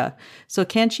paranoia. So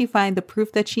can she find the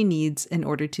proof that she needs in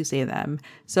order to save them?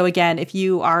 So again, if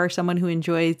you are someone who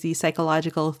enjoys these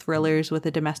psychological thrillers with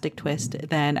a domestic twist,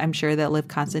 then I'm sure that Liv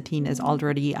Constantine is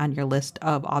already on your list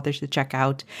of authors to check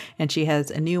out. And she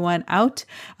has a new one out.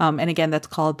 And again, that's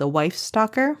called The Wife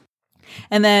Stalker.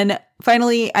 And then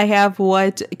finally, I have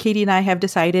what Katie and I have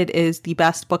decided is the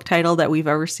best book title that we've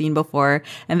ever seen before,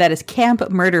 and that is Camp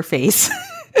Murderface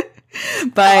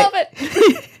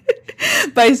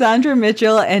by Sandra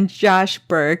Mitchell and Josh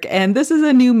Burke. And this is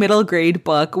a new middle grade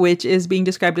book, which is being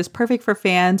described as perfect for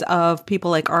fans of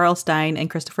people like R.L. Stine and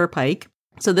Christopher Pike.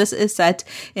 So this is set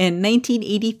in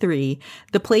 1983,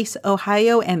 the place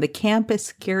Ohio, and the camp is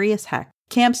scary as heck.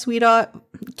 Camp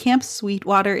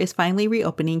Sweetwater is finally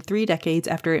reopening 3 decades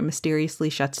after it mysteriously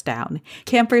shuts down.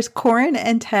 Campers Corin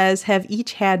and Tez have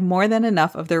each had more than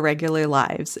enough of their regular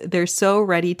lives. They're so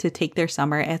ready to take their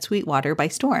summer at Sweetwater by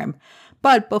storm.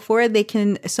 But before they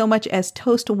can so much as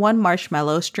toast one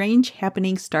marshmallow, strange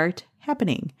happenings start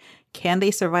happening. Can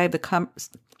they survive the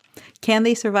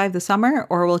summer,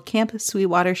 or will Camp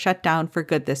Sweetwater shut down for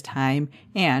good this time,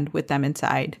 and with them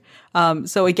inside?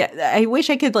 So again, I wish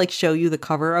I could show you the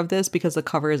cover of this, because the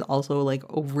cover is also a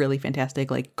really fantastic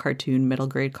cartoon middle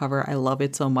grade cover. I love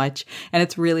it so much, and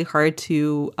it's really hard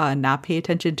to not pay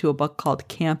attention to a book called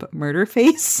Camp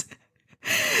Murderface.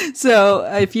 So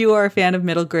if you are a fan of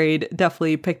middle grade,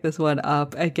 definitely pick this one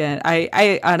up. Again,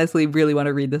 I honestly really want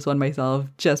to read this one myself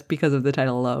just because of the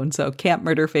title alone. So Camp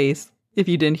Murderface, if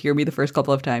you didn't hear me the first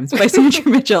couple of times, by Sandra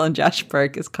Mitchell and Josh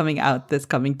Burke, is coming out this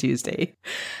coming Tuesday.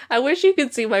 I wish you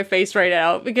could see my face right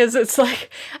now, because it's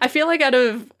I feel like out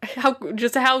of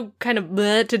how kind of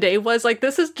bleh today was,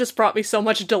 this has just brought me so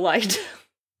much delight.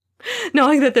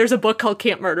 Knowing that there's a book called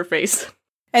Camp Murderface.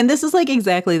 And this is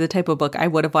exactly the type of book I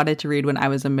would have wanted to read when I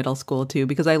was in middle school too,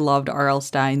 because I loved R.L.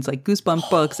 Stine's Goosebump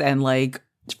books and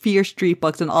Fear Street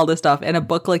books and all this stuff, and a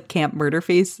book like Camp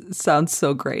Murderface sounds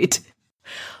so great.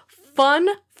 Fun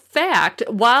fact,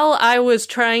 while I was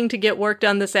trying to get work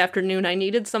done this afternoon, I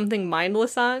needed something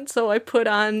mindless on, so I put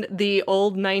on the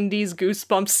old 90s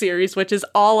Goosebumps series, which is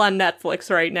all on Netflix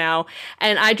right now,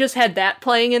 and I just had that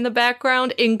playing in the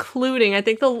background, including, I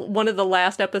think one of the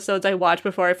last episodes I watched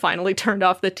before I finally turned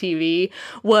off the TV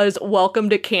was Welcome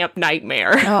to Camp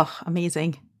Nightmare. Oh,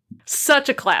 amazing. Such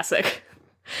a classic.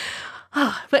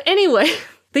 But anyway,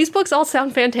 these books all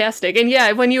sound fantastic. And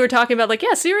yeah, when you were talking about like,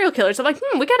 yeah, serial killers, I'm like,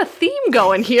 we got a theme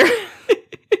going here.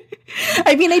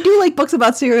 I mean, I do like books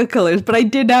about serial killers, but I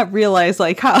did not realize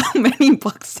like how many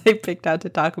books I picked out to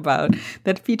talk about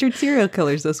that featured serial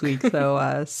killers this week.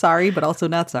 So sorry, but also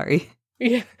not sorry.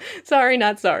 Yeah, sorry,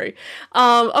 not sorry.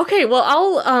 Okay, well,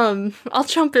 I'll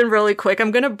jump in really quick.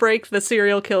 I'm gonna break the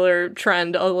serial killer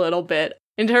trend a little bit.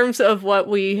 In terms of what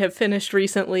we have finished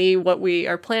recently, what we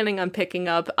are planning on picking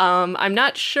up, I'm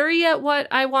not sure yet what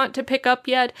I want to pick up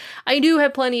yet. I do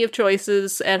have plenty of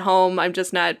choices at home. I'm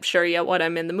just not sure yet what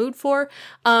I'm in the mood for.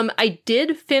 I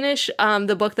did finish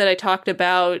the book that I talked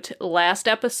about last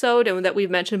episode and that we've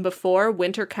mentioned before,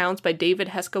 Winter Counts by David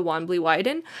Heska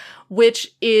Wanbli-Weiden,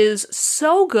 which is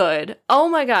so good. Oh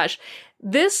my gosh.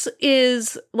 This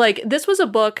was a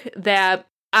book that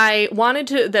I wanted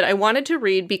to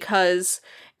read because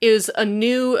is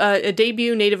a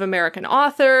debut Native American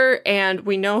author, and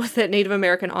we know that Native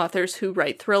American authors who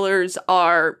write thrillers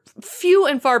are few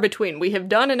and far between. We have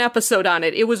done an episode on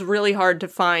it. It was really hard to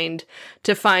find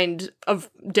of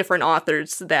different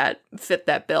authors that fit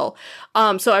that bill.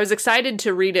 So I was excited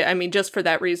to read it. I mean, just for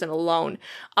that reason alone.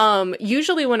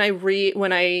 Usually when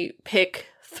I pick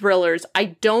thrillers, I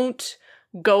don't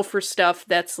go for stuff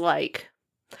that's like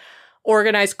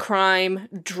organized crime,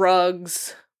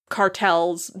 drugs,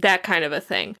 cartels, that kind of a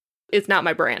thing. It's not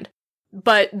my brand.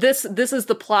 But this is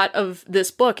the plot of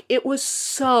this book. It was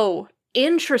so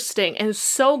interesting and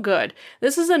so good.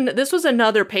 This was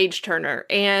another page turner.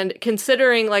 And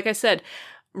considering, like I said,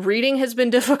 reading has been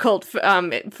difficult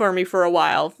for me for a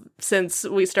while since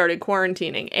we started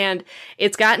quarantining. And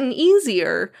it's gotten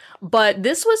easier. But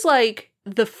this was like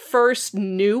the first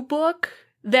new book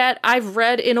that I've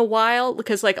read in a while,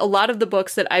 because like a lot of the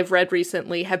books that I've read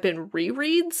recently have been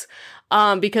rereads,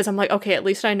 because I'm like, okay, at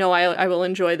least I know I will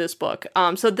enjoy this book.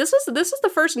 So this is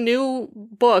the first new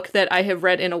book that I have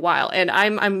read in a while, and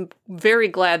I'm very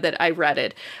glad that I read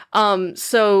it.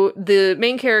 So the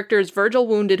main character is Virgil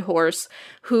Wounded Horse,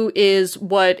 who is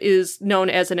what is known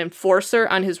as an enforcer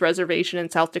on his reservation in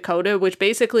South Dakota, which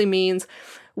basically means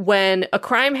when a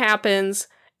crime happens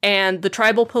and the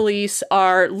tribal police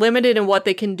are limited in what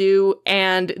they can do,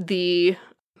 and the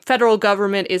federal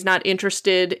government is not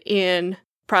interested in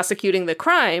prosecuting the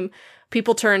crime,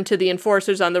 people turn to the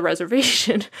enforcers on the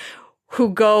reservation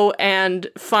who go and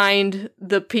find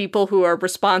the people who are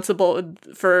responsible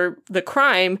for the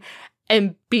crime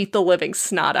and beat the living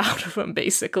snot out of them,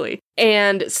 basically.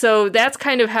 And so that's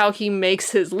kind of how he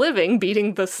makes his living,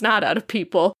 beating the snot out of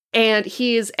people. And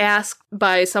he is asked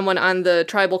by someone on the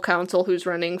tribal council who's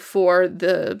running for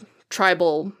the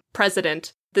tribal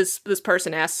president. This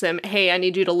person asks him, hey, I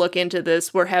need you to look into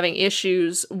this. We're having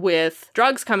issues with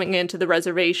drugs coming into the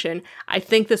reservation. I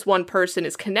think this one person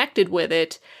is connected with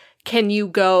it. Can you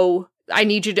go? I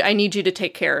need you to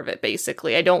take care of it,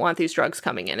 basically. I don't want these drugs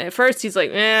coming in. At first he's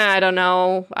like, I don't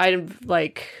know. I'm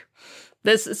like,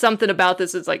 this something about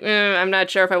this is like, I'm not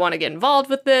sure if I want to get involved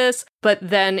with this. But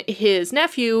then his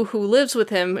nephew, who lives with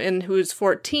him and who's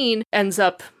 14, ends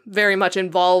up very much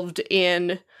involved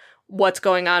in what's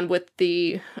going on with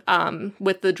the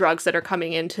drugs that are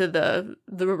coming into the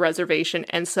reservation.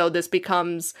 And so this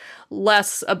becomes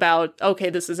less about, okay,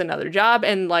 this is another job,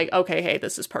 and like, okay, hey,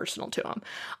 this is personal to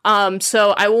him.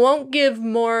 So I won't give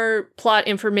more plot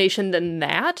information than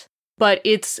that. But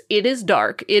it is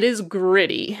dark. It is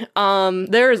gritty.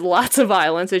 There is lots of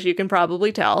violence, as you can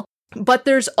probably tell. But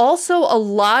there's also a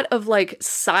lot of like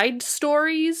side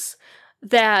stories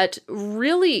that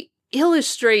really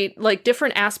illustrate like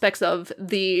different aspects of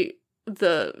the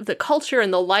culture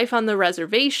and the life on the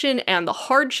reservation and the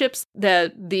hardships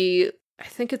that the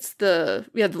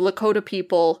Lakota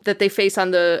people that they face on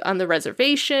the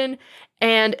reservation.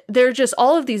 And there are just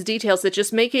all of these details that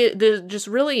just just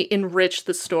really enrich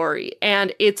the story.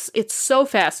 And it's so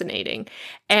fascinating.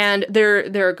 And there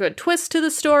are good twists to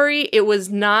the story.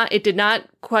 It did not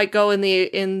quite go in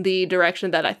the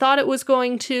direction that I thought it was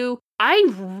going to.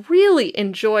 I really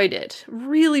enjoyed it.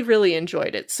 Really, really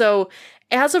enjoyed it. So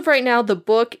as of right now, the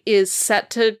book is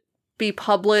set to be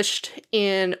published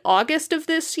in August of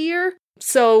this year.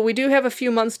 So we do have a few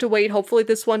months to wait. Hopefully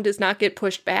this one does not get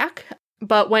pushed back.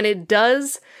 But when it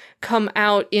does come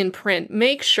out in print,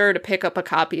 make sure to pick up a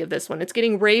copy of this one. It's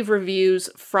getting rave reviews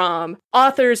from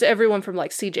authors, everyone from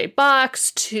like C.J.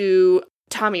 Box to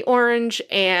Tommy Orange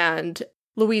and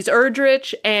Louise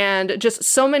Erdrich, and just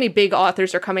so many big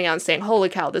authors are coming out and saying, holy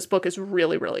cow, this book is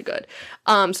really, really good.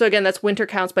 So again, that's Winter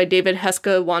Counts by David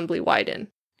Heska Wanbli-Weiden.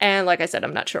 And like I said,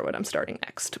 I'm not sure what I'm starting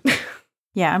next.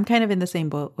 Yeah, I'm kind of in the same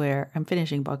boat where I'm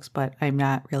finishing books, but I'm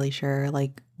not really sure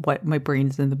like what my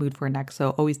brain's in the mood for next. So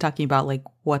always talking about like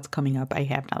what's coming up, I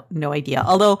have no idea.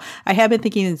 Although I have been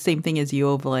thinking the same thing as you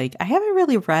of like, I haven't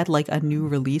really read like a new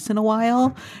release in a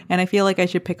while. And I feel like I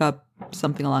should pick up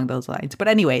something along those lines. But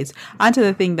anyways, on to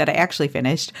the thing that I actually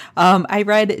finished. I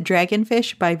read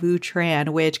Dragonfish by Vu Tran,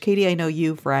 which Katie, I know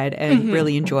you've read and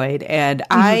really enjoyed. And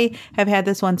I have had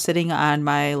this one sitting on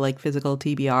my like physical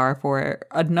TBR for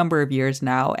a number of years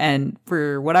now. And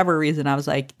for whatever reason, I was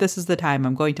like, this is the time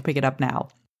I'm going to pick it up now.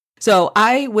 So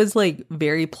I was like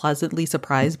very pleasantly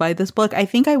surprised by this book. I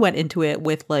think I went into it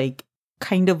with like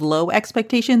kind of low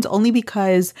expectations only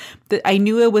because I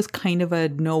knew it was kind of a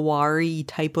noir-y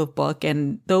type of book,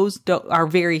 and those are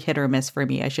very hit or miss for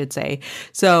me, I should say.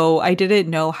 So I didn't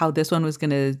know how this one was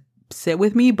going to sit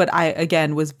with me, but I,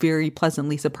 again, was very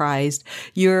pleasantly surprised.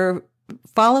 You're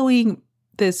following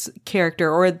this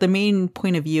character, or the main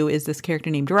point of view is this character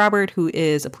named Robert, who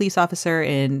is a police officer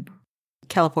in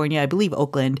California, I believe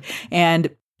Oakland,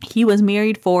 and he was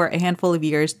married for a handful of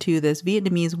years to this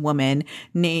Vietnamese woman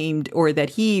named, or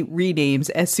that he renames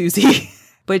as Susie.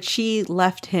 But she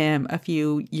left him a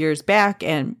few years back,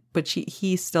 but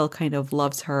he still kind of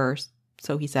loves her,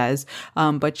 so he says.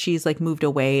 But she's like moved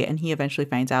away, and he eventually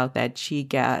finds out that she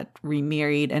got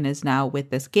remarried and is now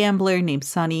with this gambler named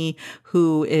Sonny,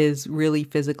 who is really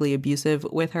physically abusive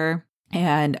with her.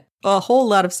 And a whole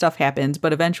lot of stuff happens,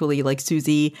 but eventually like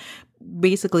Susie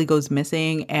basically goes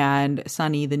missing, and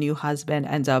Sonny, the new husband,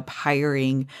 ends up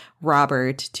hiring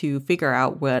Robert to figure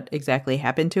out what exactly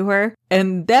happened to her.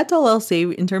 And that's all I'll say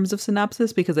in terms of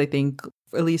synopsis, because I think,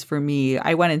 at least for me,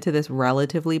 I went into this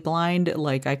relatively blind.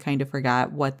 Like, I kind of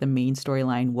forgot what the main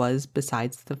storyline was,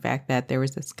 besides the fact that there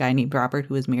was this guy named Robert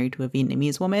who was married to a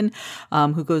Vietnamese woman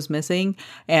who goes missing.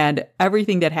 And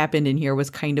everything that happened in here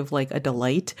was kind of like a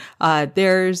delight.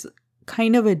 There's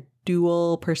kind of a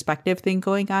dual perspective thing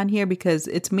going on here, because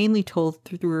it's mainly told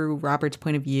through Robert's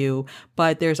point of view,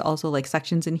 but there's also like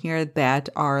sections in here that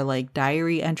are like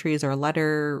diary entries or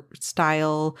letter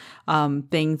style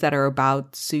things that are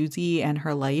about Susie and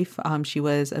her life. She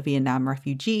was a Vietnam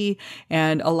refugee,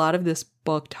 and a lot of this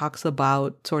book talks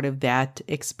about sort of that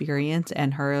experience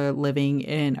and her living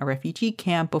in a refugee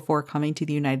camp before coming to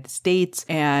the United States.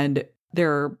 And there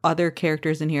are other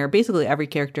characters in here. Basically, every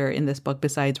character in this book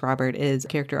besides Robert is a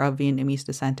character of Vietnamese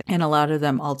descent. And a lot of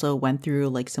them also went through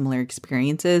like similar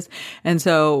experiences. And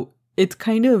so it's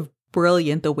kind of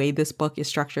brilliant the way this book is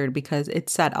structured, because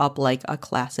it's set up like a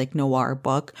classic noir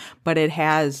book, but it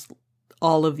has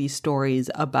all of these stories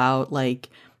about like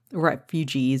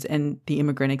refugees and the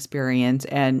immigrant experience,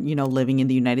 and, you know, living in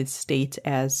the United States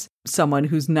as someone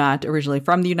who's not originally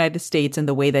from the United States, and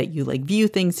the way that you like view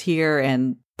things here,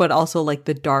 and but also like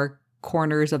the dark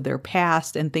corners of their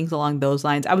past and things along those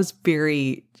lines. I was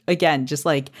very, again, just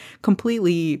like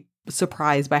completely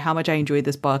surprised by how much I enjoyed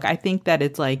this book. I think that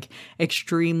it's like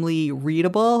extremely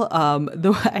readable.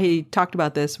 Though I talked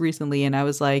about this recently, and I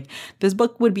was like, this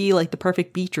book would be like the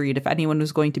perfect beach read if anyone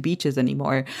was going to beaches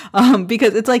anymore.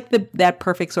 Because it's like that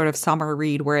perfect sort of summer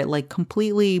read where it like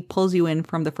completely pulls you in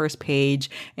from the first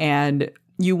page and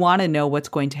you want to know what's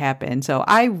going to happen. So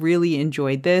I really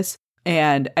enjoyed this.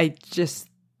 And I just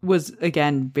was,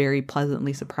 again, very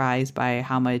pleasantly surprised by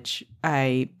how much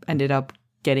I ended up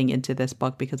getting into this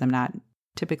book, because I'm not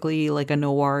typically like a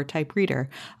noir type reader.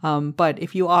 But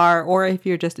if you are, or if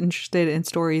you're just interested in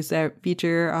stories that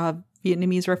feature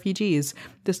Vietnamese refugees,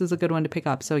 this is a good one to pick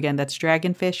up. So again, that's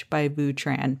Dragonfish by Vu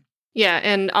Tran. Yeah,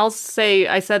 and I'll say,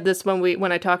 I said this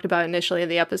when I talked about it initially in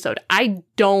the episode, I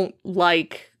don't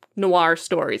like noir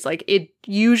stories. Like, it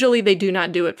usually they do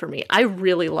not do it for me. I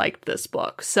really liked this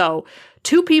book. So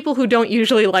two people who don't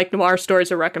usually like noir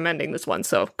stories are recommending this one.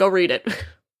 So go read it.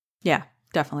 Yeah,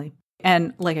 definitely.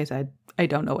 And like I said, I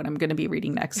don't know what I'm going to be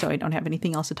reading next, so I don't have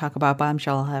anything else to talk about, but I'm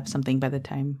sure I'll have something by the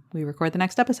time we record the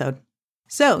next episode.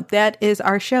 So that is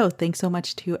our show. Thanks so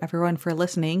much to everyone for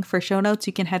listening. For show notes,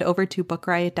 you can head over to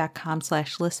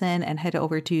bookriot.com/listen and head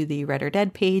over to the Read or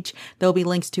Dead page. There'll be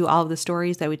links to all of the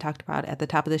stories that we talked about at the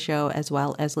top of the show, as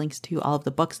well as links to all of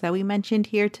the books that we mentioned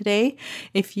here today.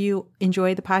 If you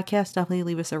enjoy the podcast, definitely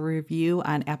leave us a review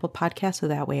on Apple Podcasts so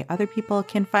that way other people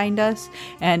can find us.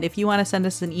 And if you want to send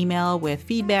us an email with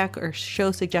feedback or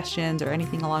show suggestions or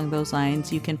anything along those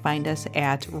lines, you can find us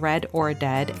at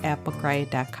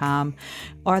readordead@bookriot.com.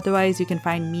 Or otherwise, you can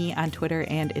find me on Twitter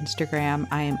and Instagram.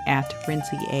 I am at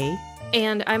RincyA.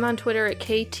 And I'm on Twitter at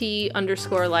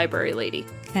KT_library lady.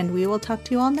 And we will talk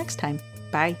to you all next time.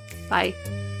 Bye. Bye.